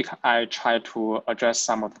the break, I try to address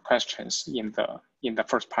some of the questions in the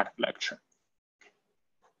first part of the lecture.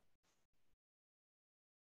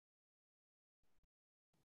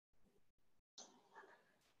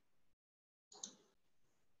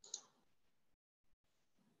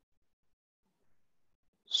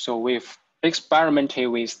 So we've experimented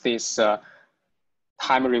with this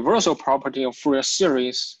time reversal property of Fourier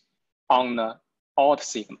series on the odd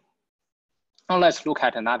signal. Now let's look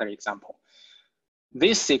at another example.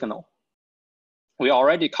 This signal, we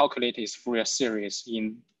already calculated its Fourier series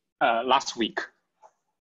in last week.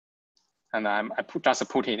 And just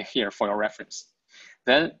put it here for your reference.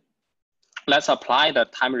 Then let's apply the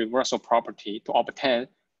time reversal property to obtain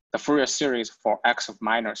the Fourier series for x of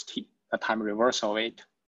minus t, the time reversal of it.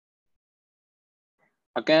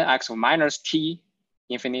 Again, x of minus t,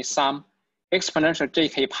 infinite sum, exponential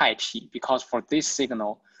jk pi t, because for this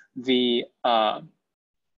signal, the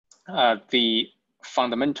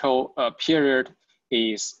fundamental period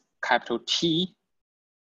is capital T.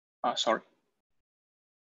 Sorry,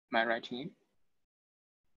 am I writing it?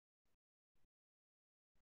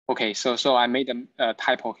 Okay, so I made a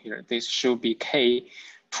typo here. This should be k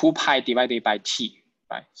 2 pi divided by t,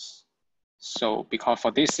 right? So because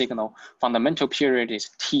for this signal, fundamental period is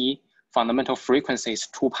t, fundamental frequency is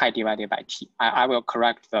 2 pi divided by t. I will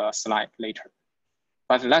correct the slide later.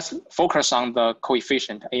 But let's focus on the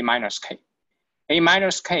coefficient a minus k. A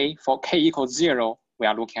minus k, for k equals 0, we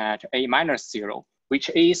are looking at a minus 0, which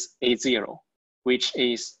is a0, which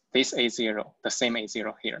is this a0, the same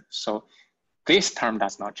a0 here. So this term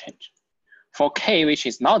does not change. For k, which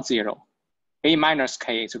is not 0, a minus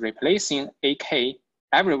k is replacing ak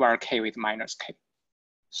everywhere k with minus k.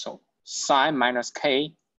 So sine minus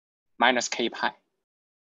k pi.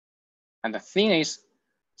 And the thing is,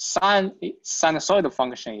 sinusoidal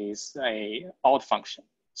function is an odd function.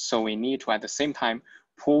 So we need to, at the same time,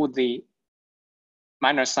 pull the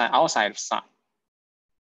minus sign outside of sine,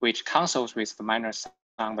 which cancels with the minus sign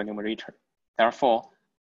on the numerator. Therefore,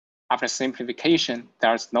 after simplification,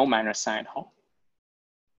 there's no minus sign at all.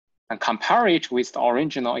 And compare it with the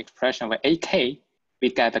original expression of ak, we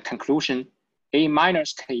get the conclusion a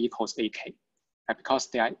minus k equals ak, because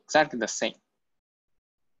they are exactly the same.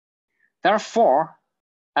 Therefore,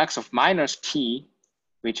 x of minus t,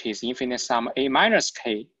 which is infinite sum a minus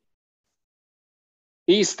k,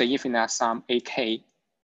 is the infinite sum ak,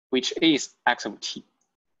 which is x of t.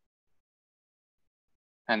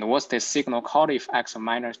 And what's the signal called if x of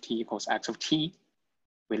minus t equals x of t?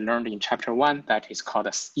 We learned in chapter 1 that is called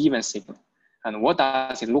an even signal. And what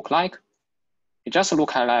does it look like? It just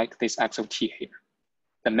looks like this x of t here.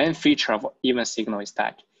 The main feature of even signal is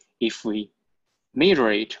that if we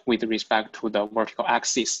measure it with respect to the vertical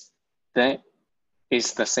axis, then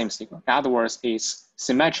it's the same signal. In other words, it's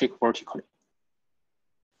symmetric vertically.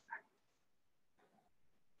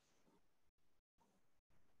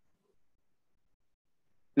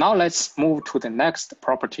 Now let's move to the next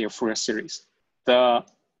property of Fourier series, the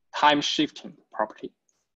time shifting property.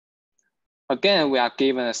 Again, we are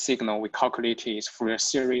given a signal we calculate its Fourier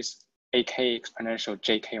series, ak exponential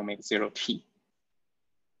jk omega 0 t.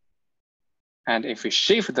 And if we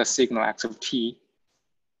shift the signal x of t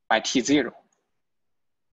by t0,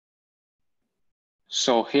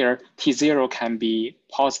 so here t0 can be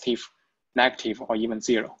positive, negative, or even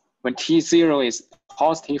 0. When t0 is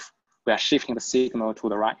positive, we are shifting the signal to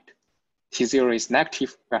the right. T0 is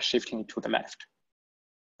negative, we are shifting it to the left.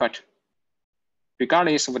 But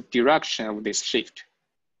regardless of the direction of this shift,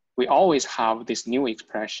 we always have this new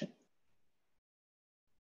expression.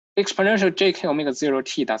 Exponential jk omega 0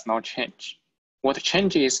 t does not change. What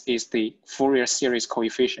changes is the Fourier series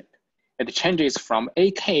coefficient. It changes from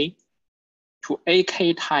ak to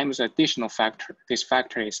ak times additional factor. This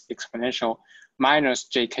factor is exponential minus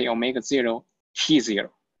jk omega 0 t0,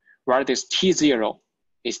 where this t0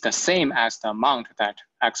 is the same as the amount that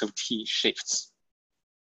x of t shifts.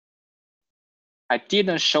 I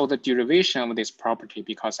didn't show the derivation of this property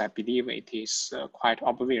because I believe it is quite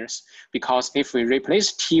obvious. Because if we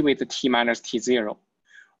replace t with t minus t0,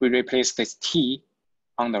 we replace this t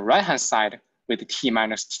on the right-hand side with t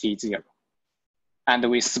minus t0. And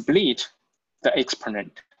we split the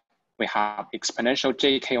exponent. We have exponential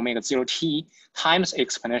jk omega 0 t times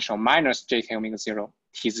exponential minus jk omega 0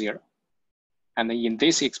 t0. And in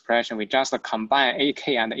this expression, we just combine ak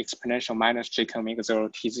and exponential minus jk omega 0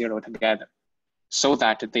 t0 together, so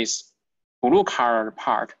that this blue colored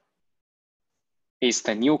part is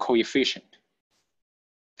the new coefficient.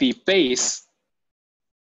 The base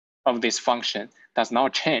of this function does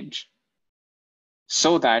not change,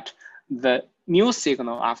 so that the new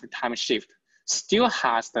signal after time shift still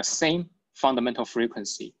has the same fundamental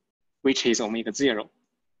frequency, which is omega 0,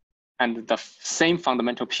 and the same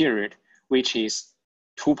fundamental period, which is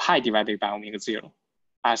 2 pi divided by omega 0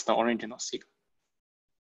 as the original signal,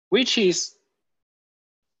 which is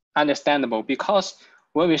understandable because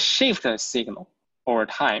when we shift the signal over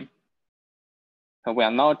time, we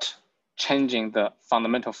are not changing the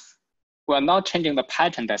fundamental, we are not changing the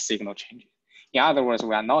pattern that signal changes. In other words,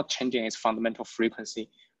 we are not changing its fundamental frequency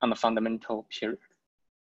on the fundamental period.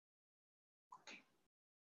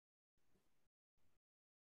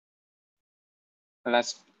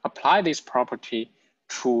 Let's apply this property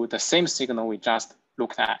to the same signal we just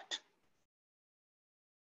looked at.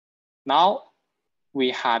 Now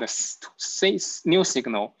we had a new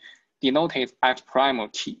signal denoted x prime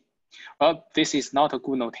of t. Well, this is not a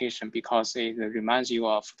good notation because it reminds you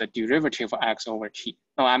of the derivative of x over t.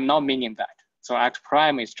 No, I'm not meaning that. So x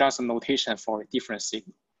prime is just a notation for a different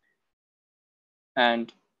signal.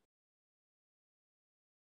 And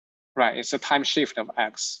right, it's a time shift of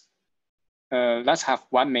x. Let's have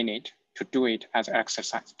 1 minute to do it as an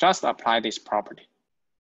exercise. Just apply this property.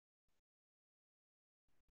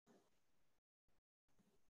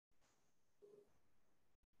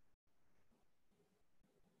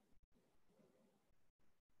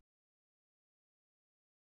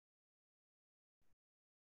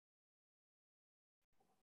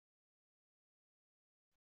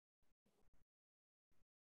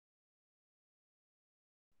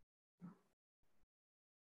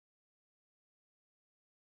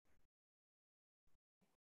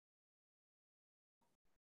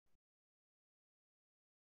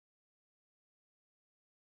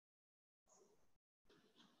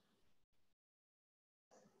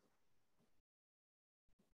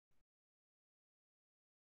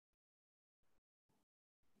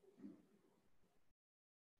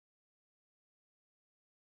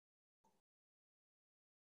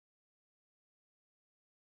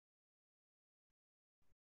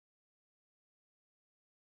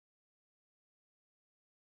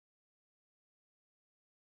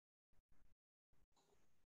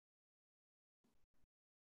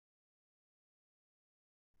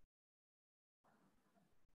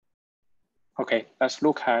 Okay, let's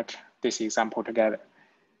look at this example together.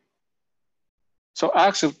 So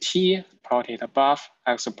x of t plotted above,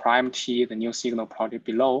 x prime t, the new signal plotted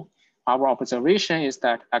below. Our observation is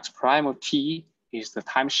that x prime of t is the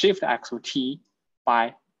time shift x of t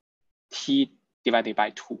by t divided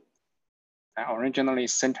by 2. Originally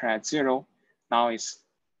centered at 0, now it's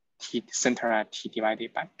t centered at t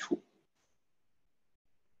divided by 2.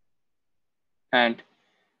 And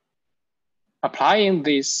applying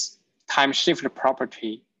this time shift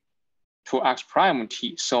property to x prime of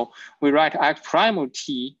t. So we write x prime of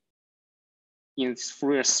t in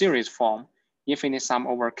Fourier series form, infinite sum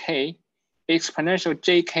over k, exponential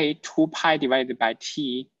jk 2 pi divided by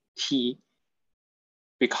t,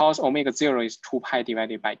 because omega 0 is 2 pi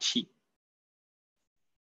divided by t.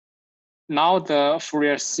 Now the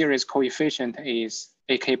Fourier series coefficient is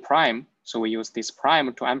ak prime, so we use this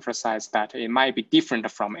prime to emphasize that it might be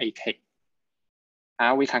different from ak.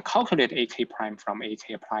 And we can calculate ak prime from ak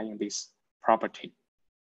applying this property.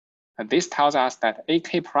 And this tells us that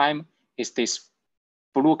ak prime is this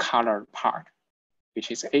blue colored part, which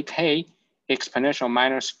is ak exponential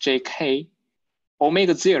minus jk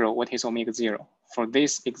omega 0. What is omega 0? For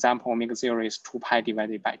this example, omega 0 is 2 pi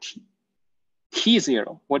divided by t.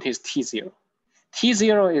 T0, what is T0?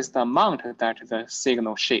 T0 is the amount that the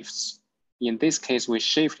signal shifts. In this case, we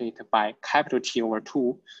shift it by capital T over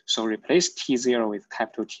 2, so replace T0 with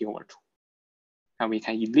capital T over 2. And we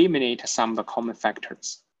can eliminate some of the common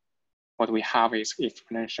factors. What we have is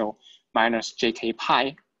exponential minus jk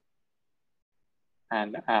pi.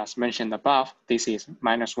 And as mentioned above, this is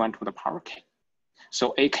minus 1 to the power k.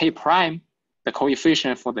 So ak prime, the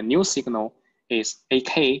coefficient for the new signal, is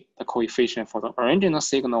ak, the coefficient for the original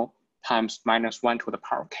signal, times minus 1 to the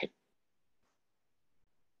power k.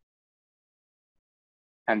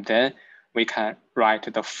 And then we can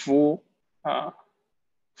write the full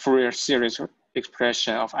Fourier series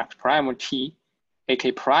expression of x prime of t,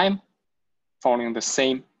 ak prime, following the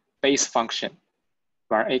same base function,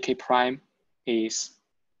 where ak prime is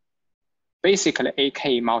basically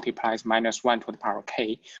ak multiplies minus 1 to the power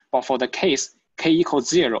k. But for the case k equals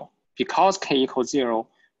 0, because k equals 0,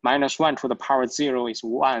 minus 1 to the power 0 is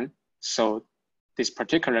 1. So this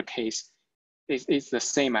particular case is the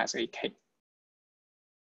same as ak.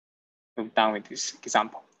 We're done with this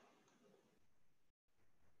example.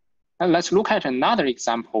 And let's look at another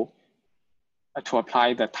example to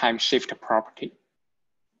apply the time shift property.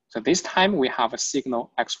 So this time we have a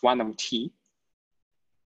signal x1 of t.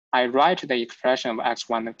 I write the expression of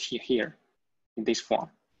x1 of t here in this form.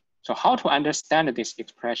 So how to understand this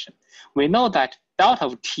expression? We know that delta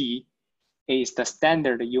of t is the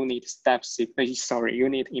standard unit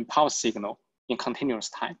unit impulse signal in continuous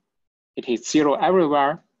time. It is 0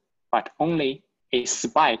 everywhere, but only a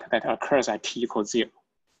spike that occurs at t equals 0.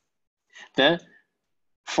 Then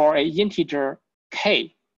for an integer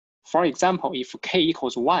k, for example, if k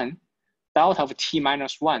equals 1, delta of t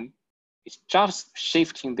minus 1 is just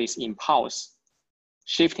shifting this impulse,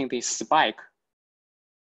 shifting this spike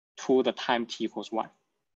to the time t equals 1.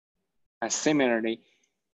 And similarly,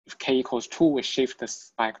 If k equals 2, we shift the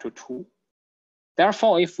spike to 2.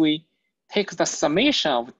 Therefore, if we take the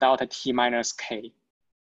summation of delta t minus k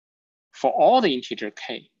for all the integer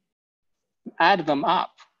k, add them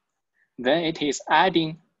up, then it is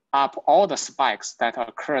adding up all the spikes that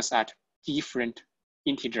occurs at different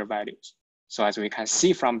integer values. So as we can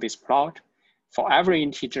see from this plot, for every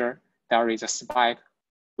integer, there is a spike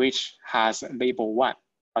which has label 1.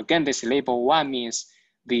 Again, this label 1 means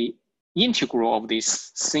the integral of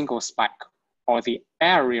this single spike, or the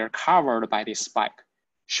area covered by this spike,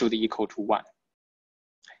 should equal to 1.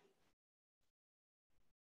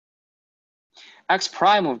 X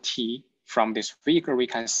prime of t, from this figure, we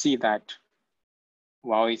can see that,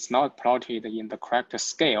 well, it's not plotted in the correct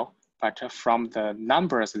scale, but from the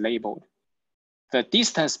numbers labeled, the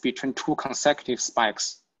distance between two consecutive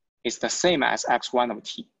spikes is the same as x1 of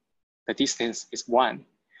t. The distance is 1.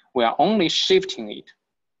 We are only shifting it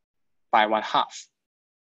by 1/2.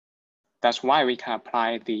 That's why we can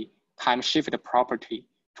apply the time shift property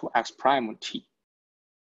to x prime of t.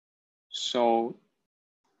 So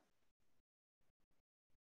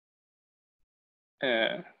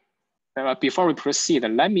before we proceed,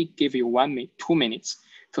 let me give you 2 minutes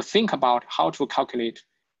to think about how to calculate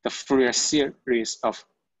the Fourier series of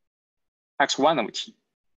x1 of t,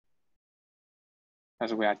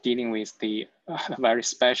 as we are dealing with the very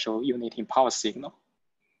special unit impulse signal.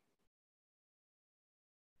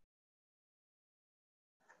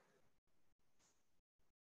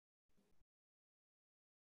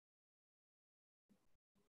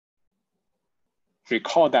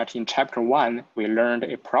 Recall that in chapter 1, we learned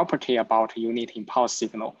a property about unit impulse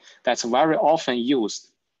signal that's very often used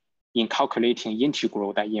in calculating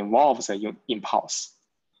integral that involves an impulse.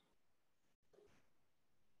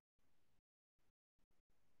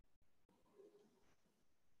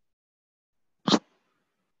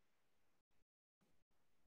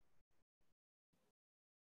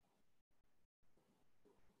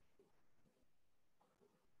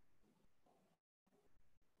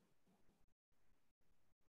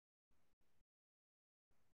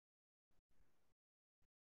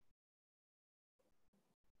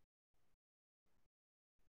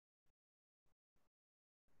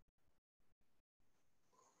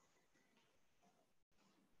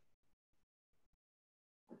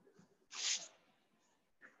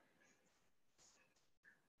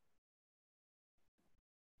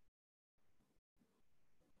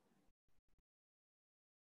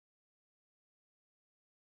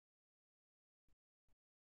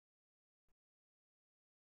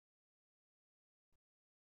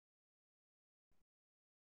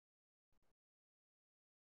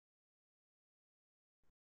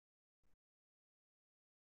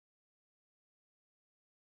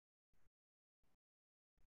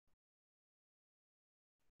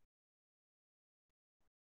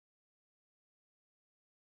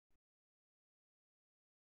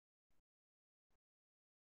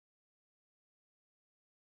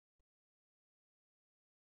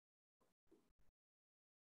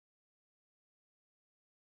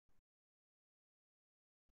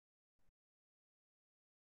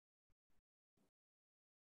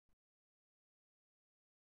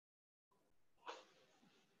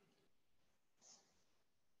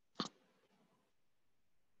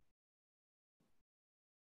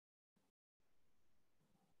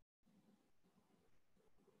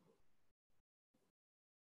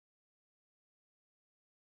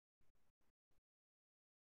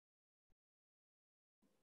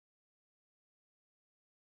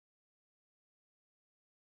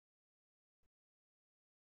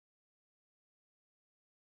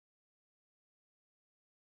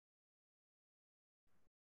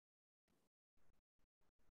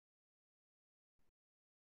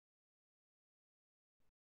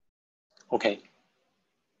 Okay.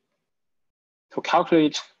 To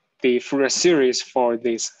calculate the Fourier series for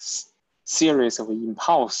this series of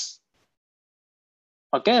impulse,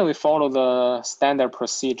 again, we follow the standard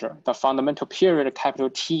procedure. The fundamental period, capital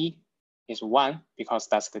T, is 1 because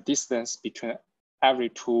that's the distance between every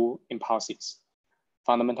two impulses.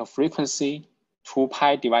 Fundamental frequency, 2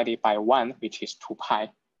 pi divided by 1, which is 2 pi.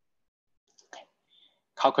 Okay.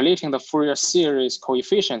 Calculating the Fourier series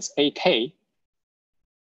coefficients, AK.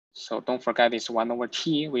 So don't forget it's 1 over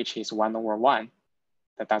t, which is 1 over 1.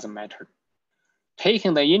 That doesn't matter.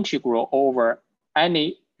 Taking the integral over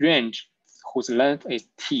any range whose length is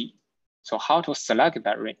t. So how to select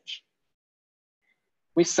that range?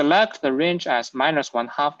 We select the range as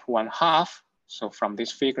 -1/2 to 1/2. So from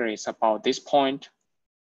this figure, it's about this point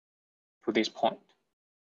to this point.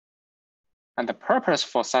 And the purpose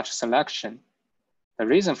for such selection, the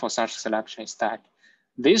reason for such selection is that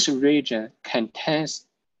this region contains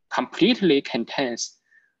completely contains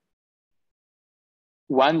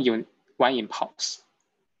one impulse.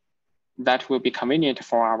 That will be convenient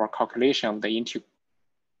for our calculation of the integral.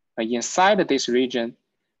 Inside this region,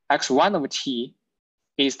 x1 of t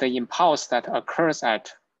is the impulse that occurs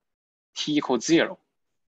at t equals 0.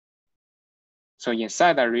 So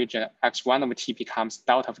inside that region, x1 of t becomes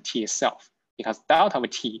delta of t itself, because delta of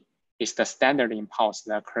t is the standard impulse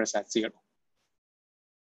that occurs at 0.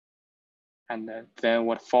 And then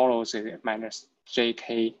what follows is minus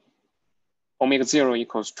jk omega 0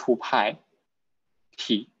 equals 2 pi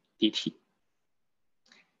t dt.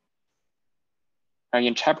 And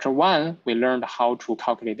in chapter 1, we learned how to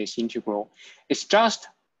calculate this integral. It's just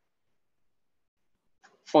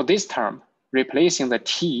for this term, replacing the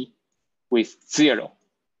t with 0.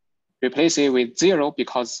 Replace it with 0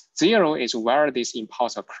 because 0 is where this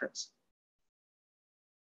impulse occurs.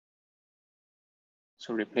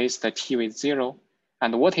 So replace the t with 0,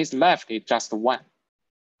 and what is left is just 1,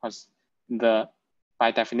 because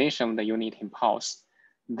by definition, the unit impulse,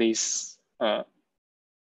 this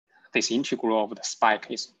integral of the spike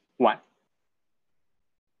is 1.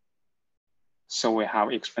 So we have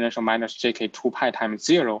exponential minus jk 2 pi times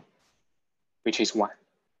 0, which is 1.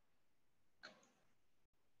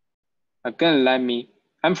 Again, let me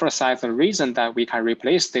emphasize the reason that we can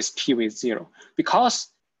replace this t with 0, because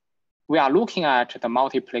we are looking at the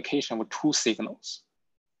multiplication of two signals,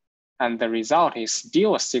 and the result is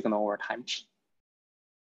still a signal over time t.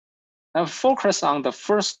 Now focus on the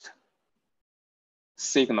first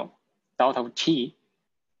signal, delta of t.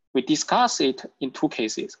 We discuss it in two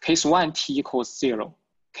cases. Case 1, t equals 0.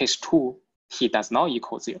 Case 2, t does not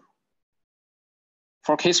equal 0.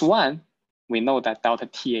 For case 1, we know that delta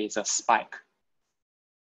t is a spike.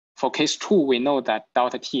 For case 2, we know that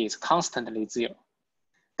delta t is constantly 0.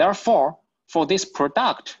 Therefore, for this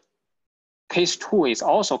product, case 2 is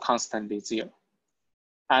also constantly 0.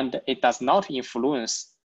 And it does not influence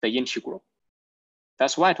the integral.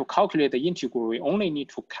 That's why to calculate the integral, we only need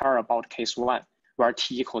to care about case 1, where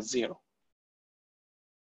t equals 0.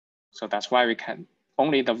 So that's why we can,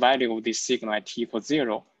 only the value of this signal at t equals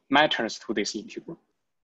 0 matters to this integral.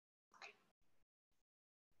 Okay.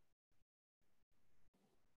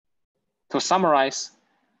 To summarize,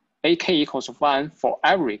 ak equals 1 for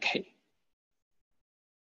every k.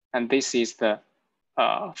 And this is the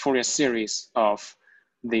Fourier series of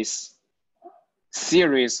this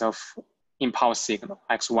series of impulse signal,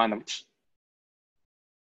 x1 of t.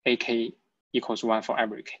 ak equals 1 for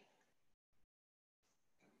every k.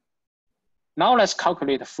 Now let's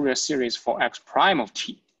calculate the Fourier series for x prime of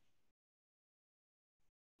t.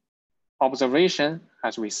 Observation,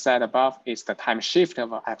 as we said above, is the time shift of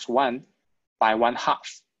x1 by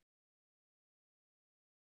 1/2.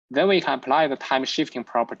 Then we can apply the time shifting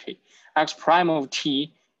property. X prime of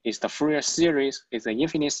t is the Fourier series, is the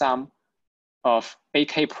infinite sum of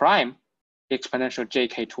ak prime exponential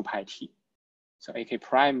jk 2 pi t. So ak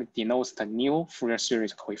prime denotes the new Fourier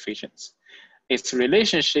series coefficients. Its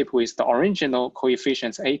relationship with the original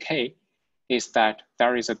coefficients ak is that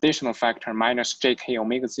there is additional factor minus jk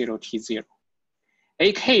omega 0 t0.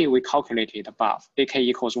 ak we calculated above. ak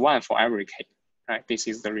equals 1 for every k. Right? This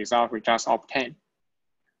is the result we just obtained.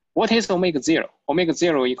 What is omega 0? Omega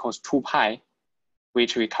 0 equals 2 pi,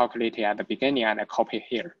 which we calculated at the beginning and I copy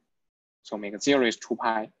here. So omega 0 is 2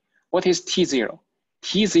 pi. What is t0?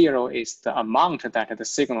 T0 is the amount that the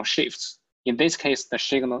signal shifts. In this case, the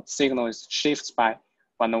signal shifts by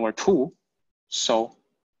 1/2, so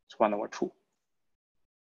it's 1/2.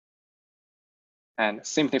 And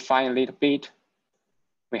simplifying a little bit,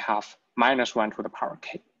 we have minus 1 to the power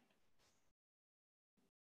k.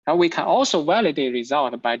 Now we can also validate the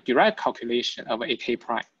result by direct calculation of ak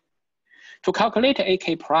prime. To calculate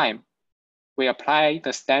ak prime, we apply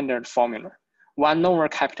the standard formula, 1 over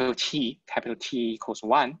capital T equals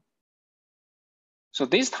 1. So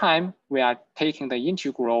this time we are taking the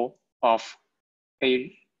integral of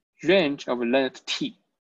a range of length t,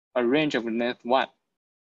 a range of length 1.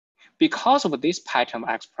 Because of this pattern of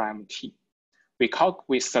x prime t,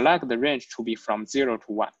 we select the range to be from 0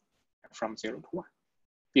 to 1, from 0 to 1.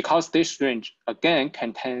 Because this range again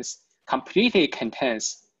completely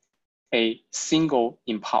contains a single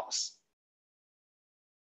impulse.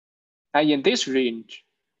 And in this range,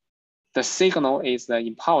 the signal is the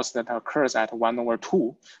impulse that occurs at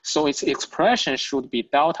 1/2. So its expression should be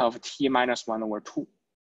delta of t minus 1/2.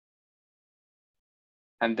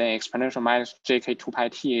 And then exponential minus jk 2 pi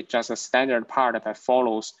t is just a standard part that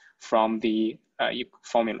follows from the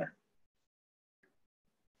formula.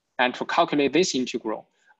 And to calculate this integral,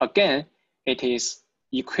 again, it is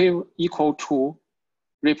equal to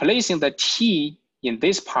replacing the t in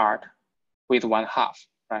this part with 1/2,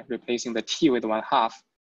 right? Replacing the t with 1/2.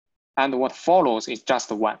 And what follows is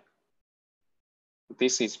just 1.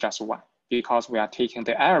 This is just 1 because we are taking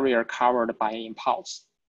the area covered by impulse.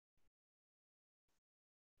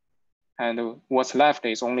 And what's left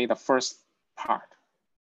is only the first part.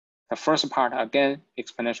 The first part, again,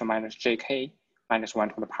 exponential minus jk minus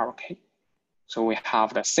 1 to the power k. So we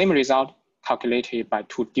have the same result calculated by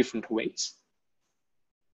 2 different ways.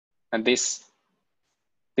 And this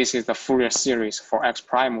is the Fourier series for x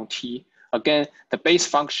prime of t. Again, the base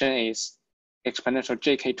function is exponential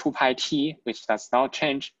jk 2 pi t, which does not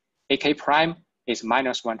change. Ak prime is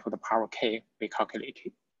minus 1 to the power k we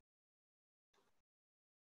calculated.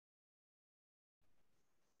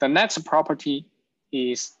 The next property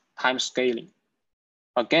is time scaling.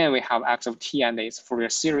 Again, we have x of t and its Fourier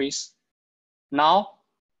series. Now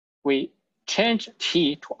we change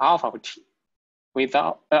t to alpha of t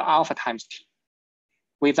without alpha times t.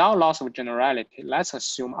 Without loss of generality, let's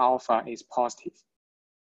assume alpha is positive.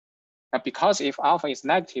 And because if alpha is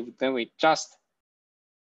negative, then we just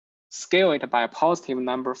scale it by a positive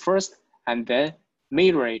number first, and then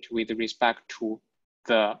mirror it with respect to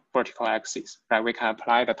the vertical axis, right? We can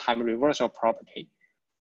apply the time reversal property.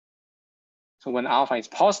 So when alpha is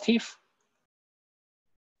positive,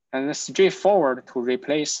 and then straightforward to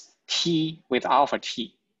replace t with alpha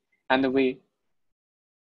t. And we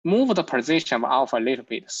move the position of alpha a little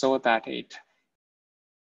bit so that it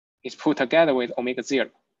is put together with omega 0.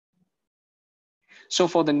 So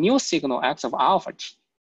for the new signal x of alpha t,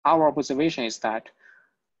 our observation is that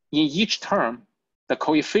in each term, the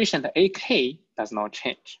coefficient ak does not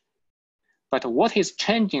change. But what is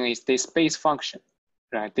changing is this base function,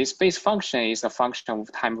 right? This base function is a function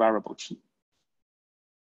of time variable t.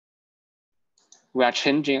 We are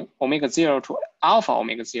changing omega 0 to alpha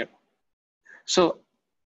omega 0. So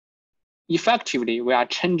effectively, we are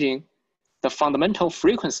changing the fundamental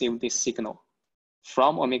frequency of this signal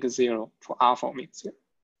from omega 0 to alpha omega 0.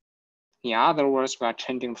 In other words, we are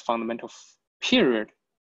changing the fundamental period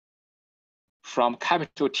from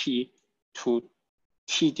capital T to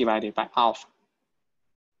T divided by alpha.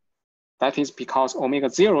 That is because omega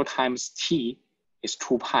 0 times T is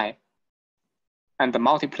 2 pi. And the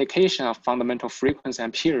multiplication of fundamental frequency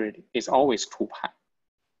and period is always 2 pi.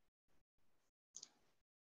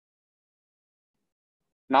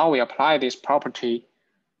 Now we apply this property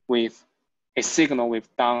with a signal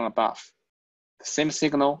we've done above. The same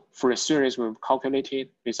signal, Fourier series we've calculated,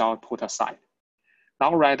 result put aside.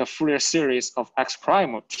 Now write the Fourier series of x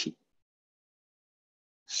prime of t.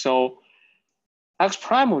 So x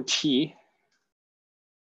prime of t,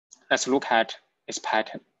 let's look at its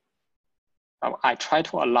pattern. I try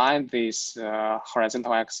to align this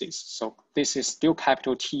horizontal axis. So this is still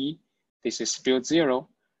capital T, this is still 0,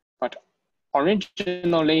 but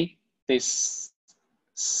originally this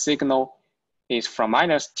signal is from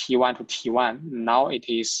minus T1 to T1. Now it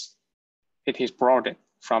is broadened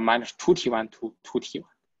from minus 2T1 to 2T1.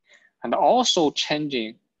 And also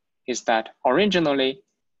changing is that originally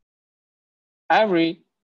every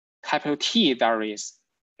capital T there is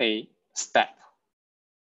a step.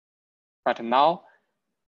 But now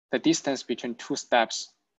the distance between two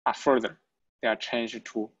steps are further. They are changed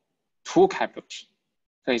to 2 capital T.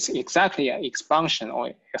 So it's exactly an expansion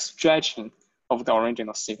or a stretching of the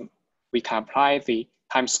original signal. We can apply the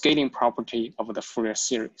time scaling property of the Fourier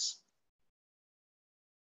series.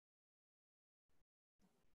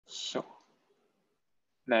 So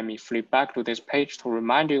let me flip back to this page to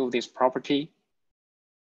remind you of this property.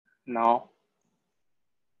 Now,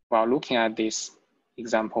 while looking at this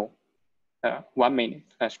example, 1 minute,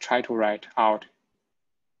 let's try to write out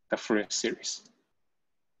the Fourier series.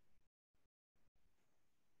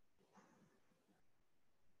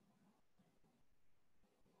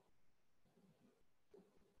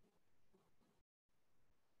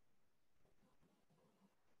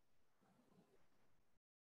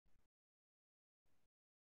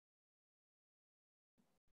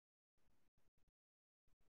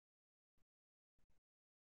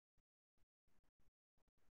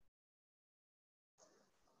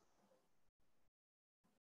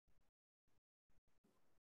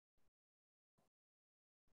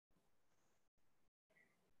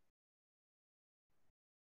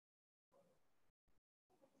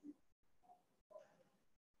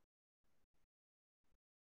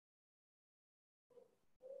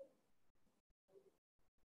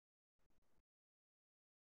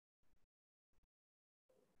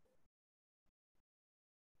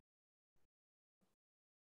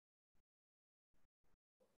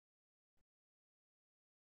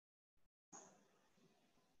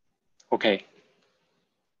 Okay.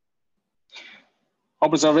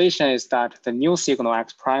 observation is that the new signal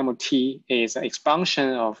x prime of t is an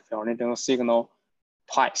expansion of the original signal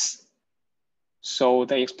twice. So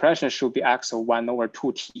the expression should be x of 1 over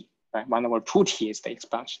 2t, right? 1 over 2t is the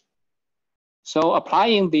expansion. So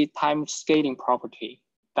applying the time scaling property,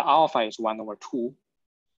 the alpha is 1 over 2.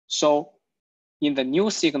 So in the new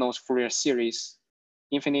signals Fourier series,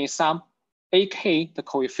 infinite sum, ak, the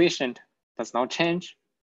coefficient does not change.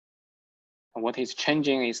 And what is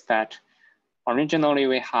changing is that originally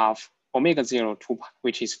we have omega 0,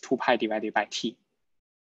 which is 2 pi divided by t.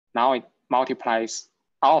 Now it multiplies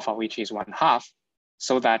alpha, which is 1/2,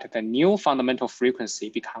 so that the new fundamental frequency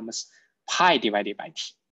becomes pi divided by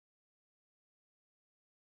t.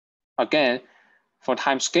 Again, for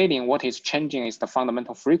time scaling, what is changing is the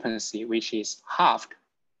fundamental frequency, which is halved.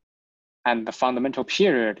 And the fundamental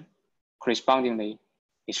period correspondingly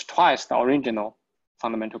is twice the original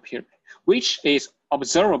fundamental period, which is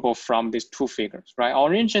observable from these two figures, right?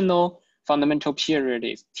 Original fundamental period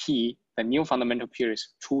is t, the new fundamental period is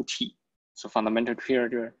 2t. So fundamental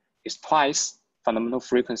period is twice, fundamental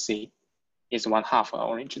frequency is 1/2 of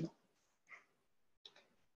original.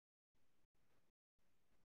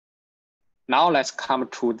 Now let's come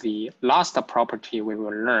to the last property we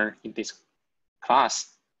will learn in this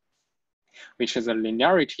class, which is the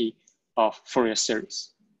linearity of Fourier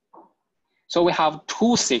series. So we have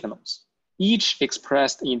two signals, each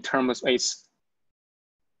expressed in terms of its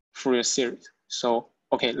Fourier series. So,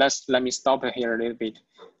 okay, let me stop here a little bit.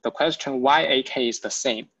 The question why AK is the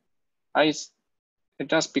same. It's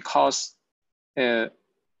just because,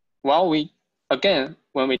 well,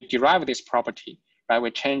 when we derive this property, right,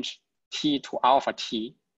 we change t to alpha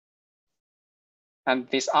t, and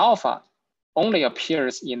this alpha only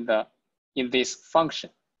appears in this function.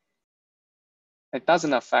 It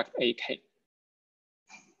doesn't affect AK.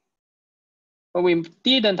 But we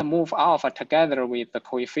didn't move alpha together with the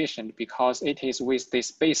coefficient because it is with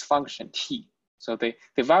this base function t. So the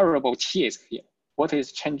variable t is here. What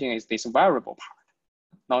is changing is this variable part,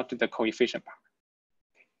 not the coefficient part.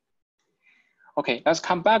 Okay, let's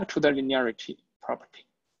come back to the linearity property.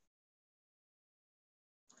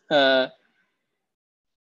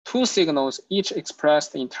 Two signals each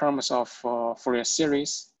expressed in terms of Fourier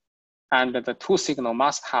series, and the two signals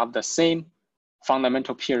must have the same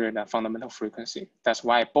fundamental period and fundamental frequency. That's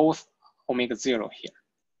why both omega 0 here.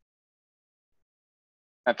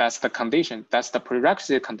 And that's the condition, that's the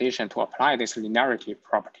prerequisite condition to apply this linearity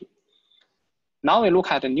property. Now we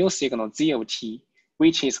look at the new signal z of t,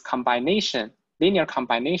 which is linear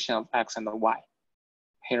combination of x and y.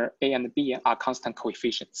 Here a and b are constant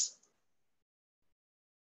coefficients.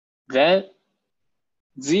 Then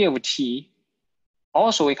z of t,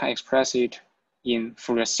 also we can express it in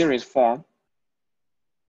Fourier series form.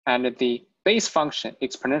 And the base function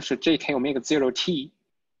exponential jk omega 0 t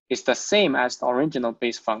is the same as the original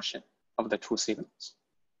base function of the two signals.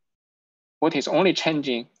 What is only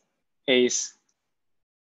changing is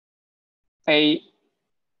the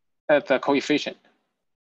coefficient.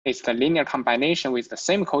 It's the linear combination with the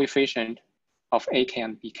same coefficient of ak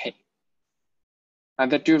and bk.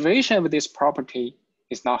 And the derivation of this property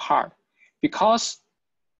is not hard. Because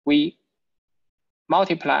we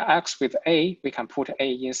multiply x with a, we can put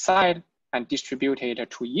a inside and distribute it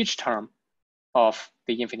to each term of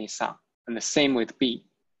the infinite sum, and the same with b.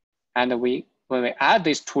 And when we add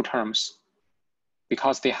these two terms,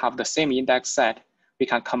 because they have the same index set, we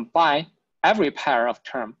can combine every pair of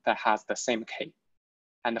term that has the same k.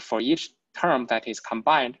 And for each term that is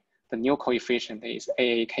combined, the new coefficient is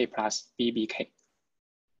aak plus bbk.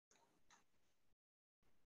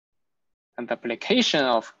 And the application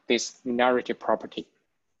of this linearity property,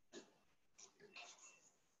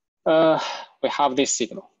 we have this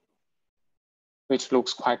signal, which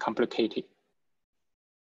looks quite complicated.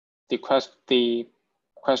 The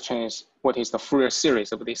question is, what is the Fourier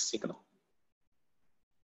series of this signal?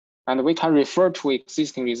 And we can refer to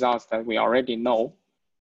existing results that we already know.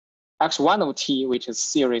 x1 of t, which is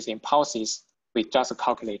series impulses, we just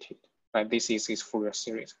calculated, right? This is its Fourier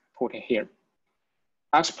series, put it here.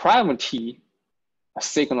 X prime of t, a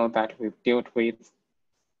signal that we dealt with,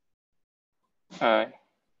 right,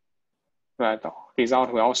 the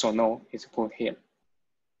result we also know is put here.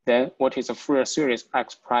 Then what is the Fourier series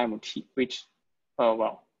x prime of t, which,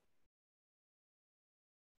 well,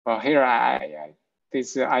 here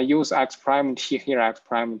I use x prime t here, x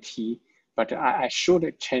prime t, but I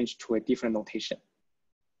should change to a different notation.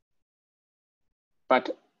 But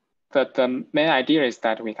the main idea is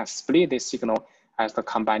that we can split this signal as the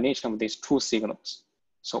combination of these two signals.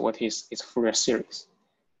 So what is its Fourier series?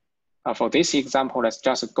 For this example, let's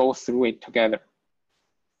just go through it together.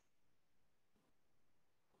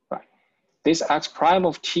 this x prime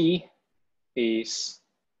of t is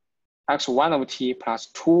x1 of t plus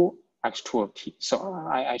 2 x2 of t. So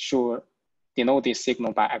I should denote this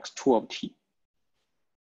signal by x2 of t.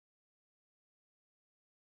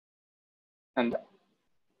 And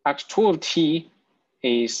x2 of t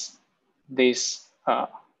is this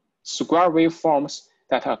square waveforms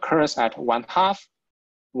that occurs at 1/2,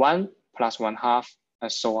 1 plus 1/2,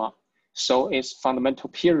 and so on. So its fundamental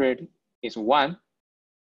period is 1,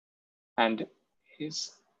 and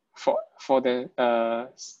is for the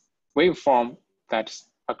waveform that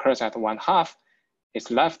occurs at 1/2,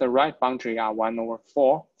 its left-right boundary are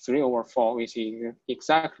 1/4, 3/4, which is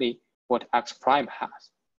exactly what x prime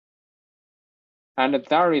has. And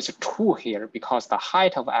there is 2 here because the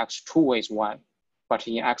height of x2 is 1, but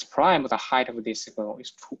in x prime, the height of this signal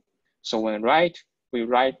is 2. So when we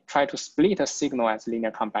try to split a signal as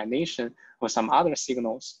linear combination with some other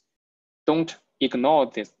signals, don't ignore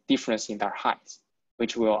the difference in their heights,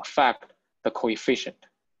 which will affect the coefficient.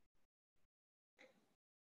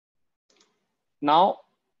 Now,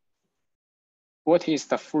 what is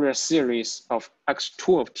the Fourier series of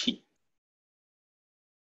x2 of t?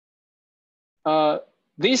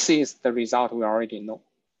 This is the result we already know.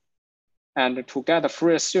 And to get the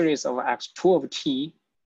Fourier series of x2 of t,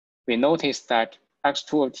 we notice that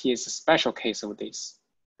x2 of t is a special case of this.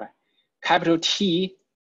 Right? Capital T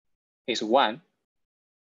is 1.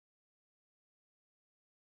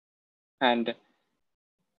 And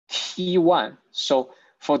T1. So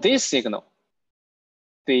for this signal,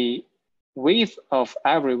 the width of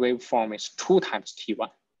every waveform is 2 times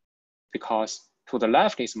T1, because to the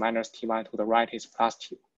left is minus T1, to the right is plus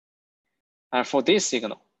T1. And for this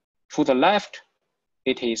signal, to the left,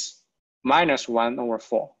 it is minus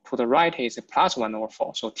 1/4. To the right is plus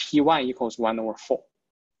 1/4. So T1 equals 1/4.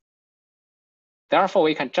 Therefore,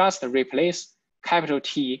 we can just replace capital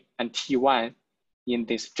T and T1 in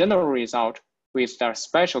this general result with their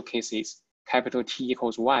special cases, capital T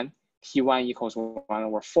equals 1, T1 equals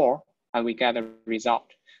 1/4, and we get a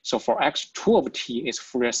result. So for x2 of t, its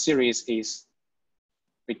Fourier series is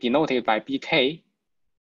we denoted by bk,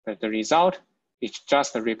 but the result is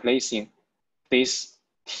just replacing this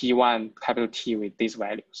T1 capital T with these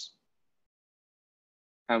values.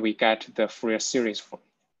 And we get the Fourier series for it.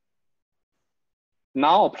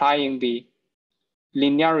 Now applying the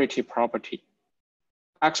linearity property,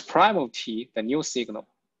 x prime of t, the new signal,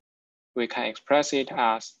 we can express it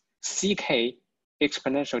as ck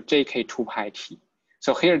exponential jk 2 pi t.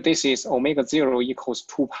 So here this is omega 0 equals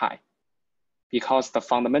 2 pi because the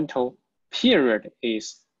fundamental period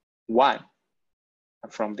is 1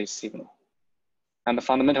 from this signal. And the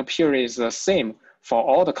fundamental period is the same for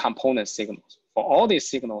all the component signals. For all these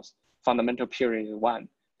signals, fundamental period is 1.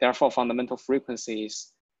 Therefore, fundamental frequency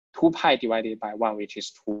is 2 pi divided by 1, which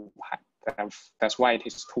is 2 pi. That's why it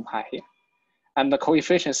is 2 pi here. And the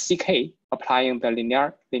coefficient ck, applying the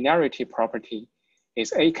linearity property,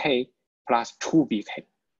 is ak plus 2bk.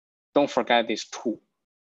 Don't forget this 2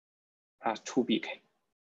 plus 2bk.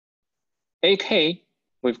 ak,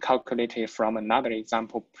 we've calculated from another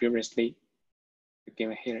example previously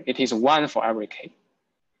given here. It is 1 for every k.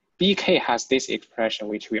 bk has this expression,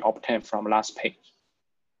 which we obtained from last page.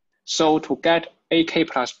 So to get ak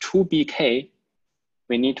plus 2bk,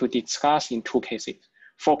 we need to discuss in 2 cases.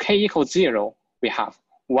 For k equals 0, we have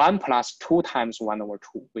 1 plus 2 times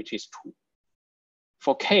 1/2, which is 2.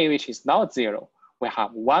 For k, which is not 0, we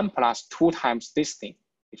have 1 plus 2 times this thing,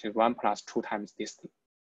 which is 1 plus 2 times this thing.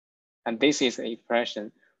 And this is the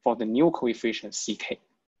expression for the new coefficient ck.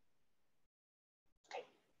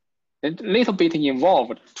 A little bit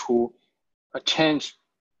involved to change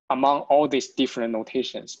among all these different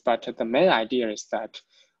notations, but the main idea is that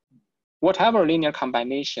whatever linear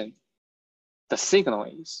combination the signal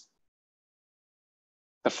is,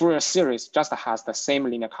 the Fourier series just has the same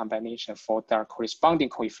linear combination for their corresponding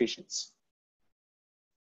coefficients.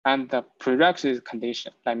 And the prerequisite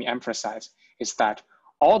condition, let me emphasize, is that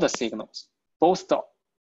all the signals, both the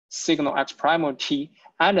signal x prime of t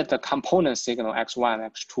and the component signal x1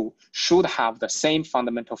 and x2, should have the same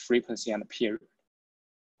fundamental frequency and period.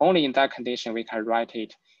 Only in that condition we can write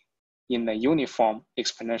it in the uniform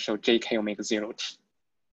exponential jk omega 0 t.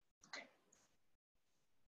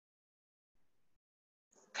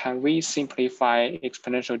 Can we simplify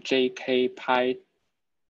exponential jk pi?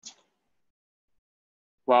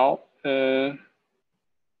 Well,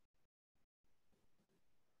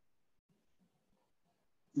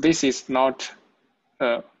 this is not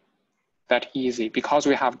that easy because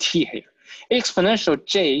we have t here. Exponential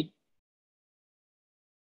j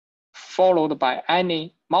followed by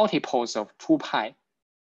any multiples of 2 pi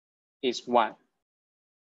is 1.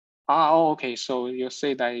 Oh, okay, so you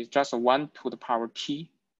say that it's just 1 to the power t.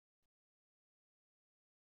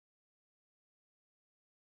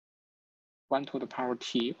 One to the power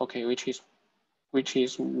t, okay, which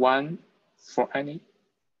is 1 for any.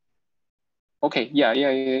 Okay, yeah.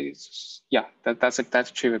 That's a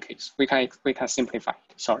trivial case. We can simplify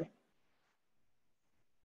it. Sorry.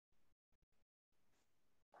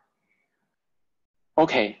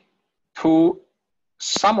 Okay, to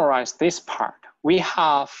summarize this part, we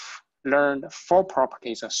have learned 4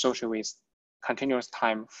 properties associated with continuous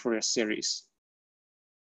time Fourier series.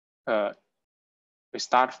 We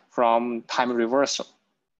start from time reversal,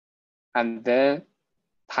 and then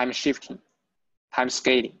time shifting, time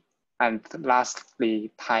scaling, and lastly,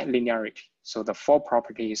 time linearity. So the 4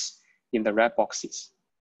 properties in the red boxes.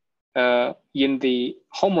 In the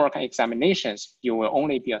homework examinations, you will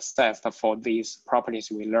only be assessed for these properties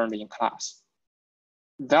we learned in class.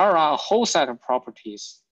 There are a whole set of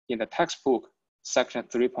properties in the textbook, section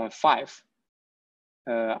 3.5.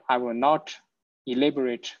 I will not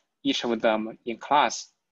elaborate each of them in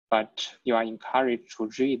class, but you are encouraged to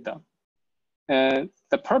read them.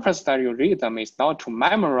 The purpose that you read them is not to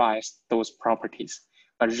memorize those properties,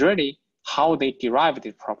 but really how they derive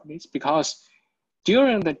these properties. Because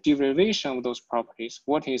during the derivation of those properties,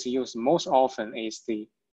 what is used most often is the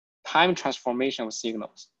time transformation of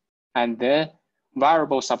signals, and then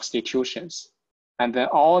variable substitutions, and then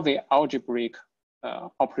all the algebraic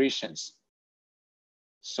operations.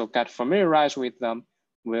 So get familiarized with them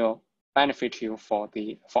will benefit you for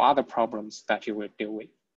other problems that you will deal with.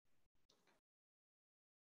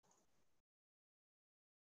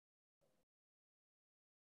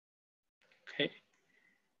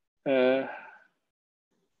 Okay.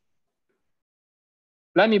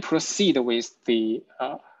 Let me proceed with the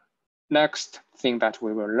next thing that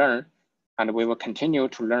we will learn, and we will continue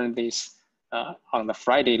to learn this on the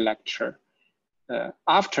Friday lecture.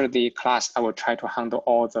 After the class, I will try to handle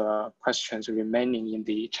all the questions remaining in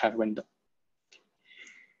the chat window.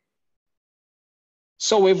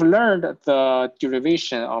 So we've learned the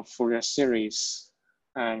derivation of Fourier series,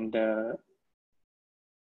 and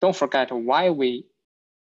don't forget why we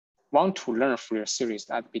want to learn Fourier series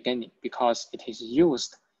at the beginning, because it is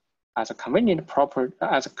used as a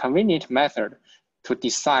convenient method to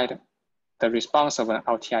decide the response of an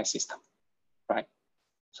LTI system, right?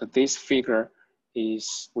 So this figure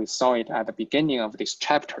is, we saw it at the beginning of this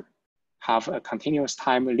chapter, have a continuous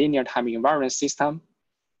time, linear time invariant system.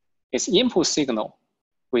 Its input signal,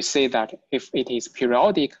 we say that if it is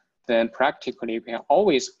periodic, then practically we can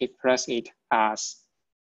always express it as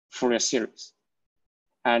Fourier series.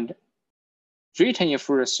 And written in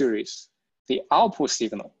Fourier series, the output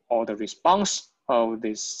signal or the response of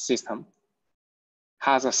this system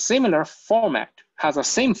has a similar format, has the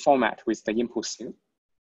same format with the input signal.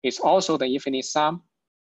 It's also the infinite sum.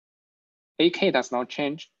 AK does not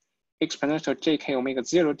change. Exponential JK omega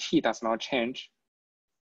 0t does not change.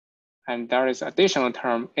 And there is additional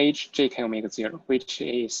term H JK omega 0, which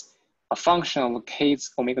is a function of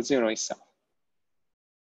K's omega 0 itself.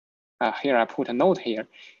 Here I put a note here.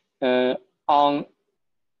 On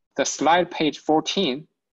the slide page 14,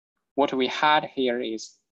 what we had here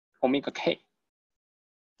is omega K.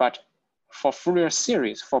 But for Fourier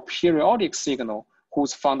series, for periodic signal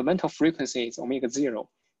whose fundamental frequency is omega 0,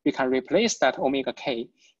 we can replace that omega K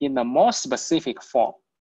in a more specific form,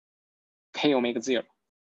 K omega 0.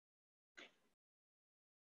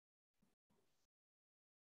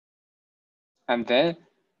 And then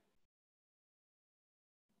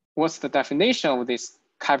what's the definition of this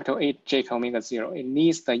capital H JK omega 0? It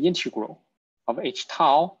needs the integral of H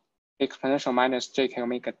tau exponential minus JK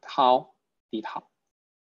omega tau d tau.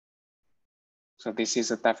 So this is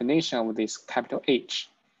a definition of this capital H.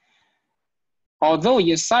 Although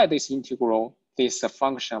inside this integral, this is a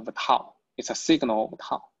function of tau. It's a signal of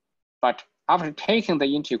tau. But after taking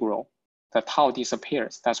the integral, the tau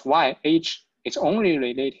disappears. That's why H is only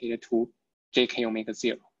related to JK omega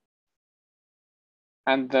 0.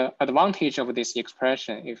 And the advantage of this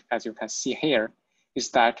expression, as you can see here, is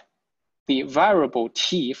that the variable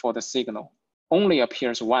t for the signal only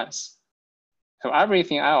appears once. So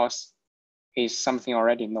everything else is something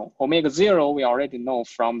already known. Omega 0, we already know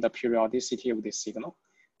from the periodicity of this signal.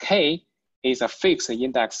 K is a fixed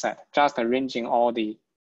index set, just arranging all the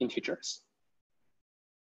integers.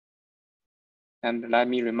 And let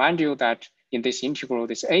me remind you that in this integral,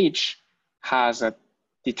 this H has a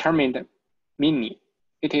determined meaning.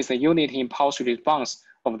 It is a unit impulse response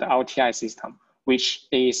of the LTI system, which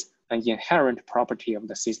is an inherent property of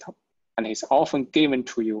the system, and is often given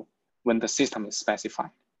to you when the system is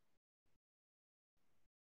specified.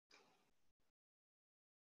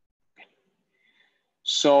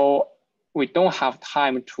 So we don't have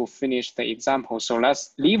time to finish the example. So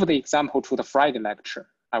let's leave the example to the Friday lecture.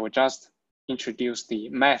 I will just introduce the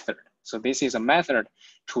method. So this is a method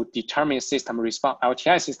to determine system response,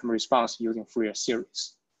 LTI system response using Fourier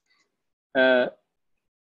series.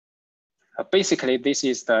 Basically, this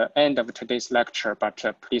is the end of today's lecture, but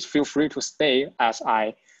please feel free to stay as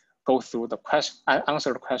I go through the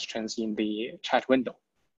answer the questions in the chat window.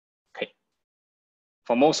 Okay.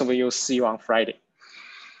 For most of you, see you on Friday.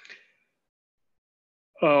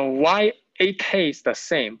 Why AK is the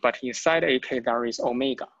same, but inside AK there is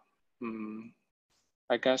omega?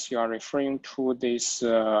 I guess you are referring to this,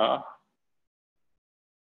 the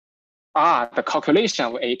calculation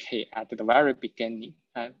of AK at the very beginning,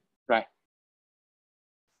 right?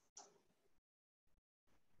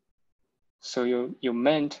 So you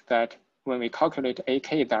meant that when we calculate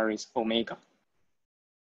AK, there is omega.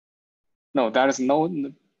 No, there is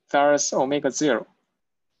omega 0.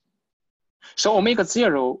 So omega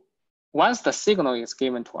 0, once the signal is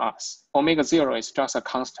given to us, omega 0 is just a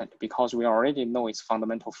constant because we already know its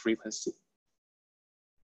fundamental frequency.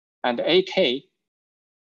 And AK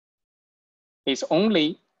is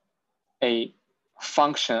only a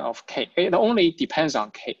function of K. It only depends on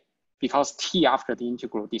K because T after the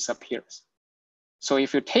integral disappears. So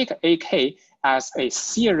if you take AK as a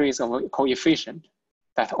series of coefficients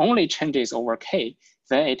that only changes over K,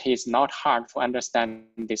 then it is not hard to understand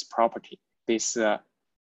this property. This, we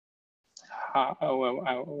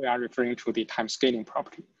are referring to the time scaling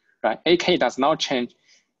property, right? AK does not change.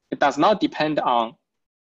 It does not depend on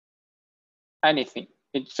anything.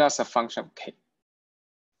 It's just a function of K.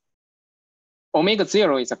 Omega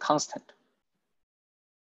 0 is a constant.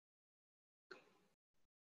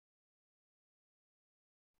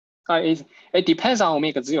 It depends on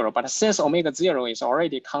omega 0, but since omega 0 is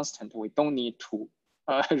already constant, we don't need to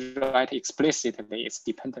write explicitly its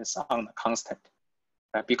dependence on the constant.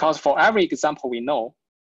 Because for every example we know,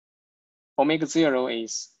 omega 0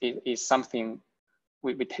 is something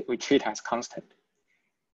we treat as constant.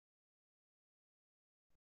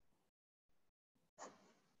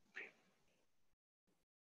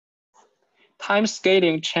 Time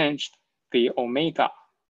scaling changed the omega.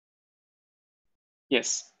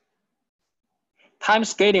 Yes. Time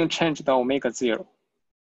scaling changed the omega 0.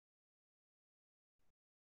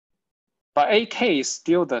 But AK is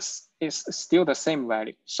still the same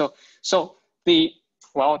value. So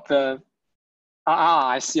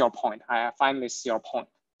I see your point. I finally see your point.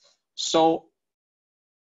 So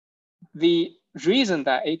the reason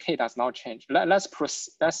that AK does not change, let's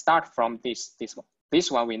start from this one. This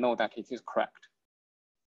one we know that it is correct.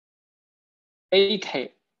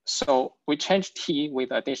 AK, so we change T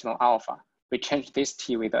with additional alpha. We change this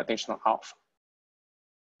T with additional alpha.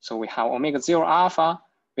 So we have omega 0 alpha,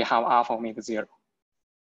 we have alpha omega 0.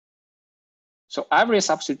 So every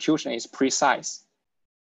substitution is precise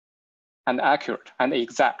and accurate and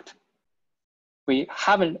exact. We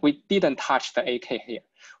didn't touch the AK here,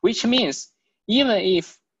 which means even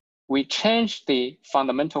if we change the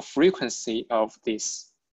fundamental frequency of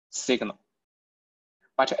this signal,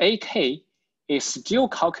 but AK is still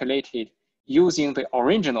calculated using the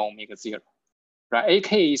original omega 0, right?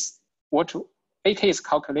 AK is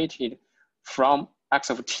calculated from x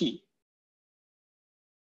of t.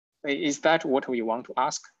 Is that what we want to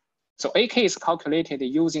ask? So AK is calculated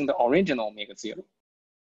using the original omega 0,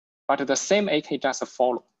 but the same AK just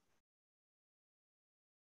follow.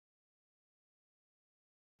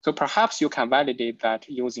 So perhaps you can validate that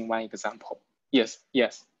using one example. Yes,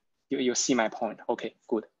 you see my point. Okay,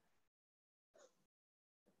 good.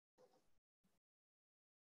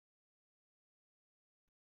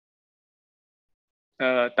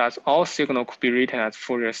 Does all signal could be written as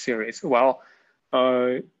Fourier series? Well,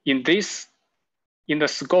 in the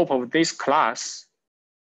scope of this class,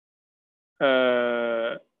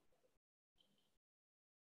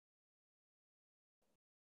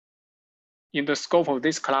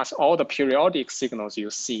 all the periodic signals you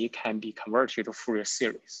see can be converted to Fourier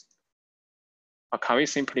series. Can we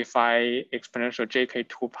simplify exponential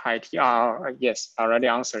JK2 pi TR? Yes, I already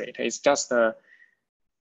answered it. It's just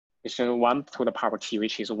it's 1 to the power t,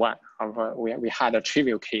 which is 1. We had a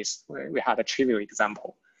trivial case. We had a trivial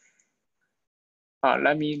example.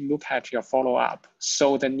 Let me look at your follow-up.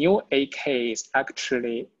 So the new AK is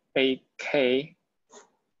actually AK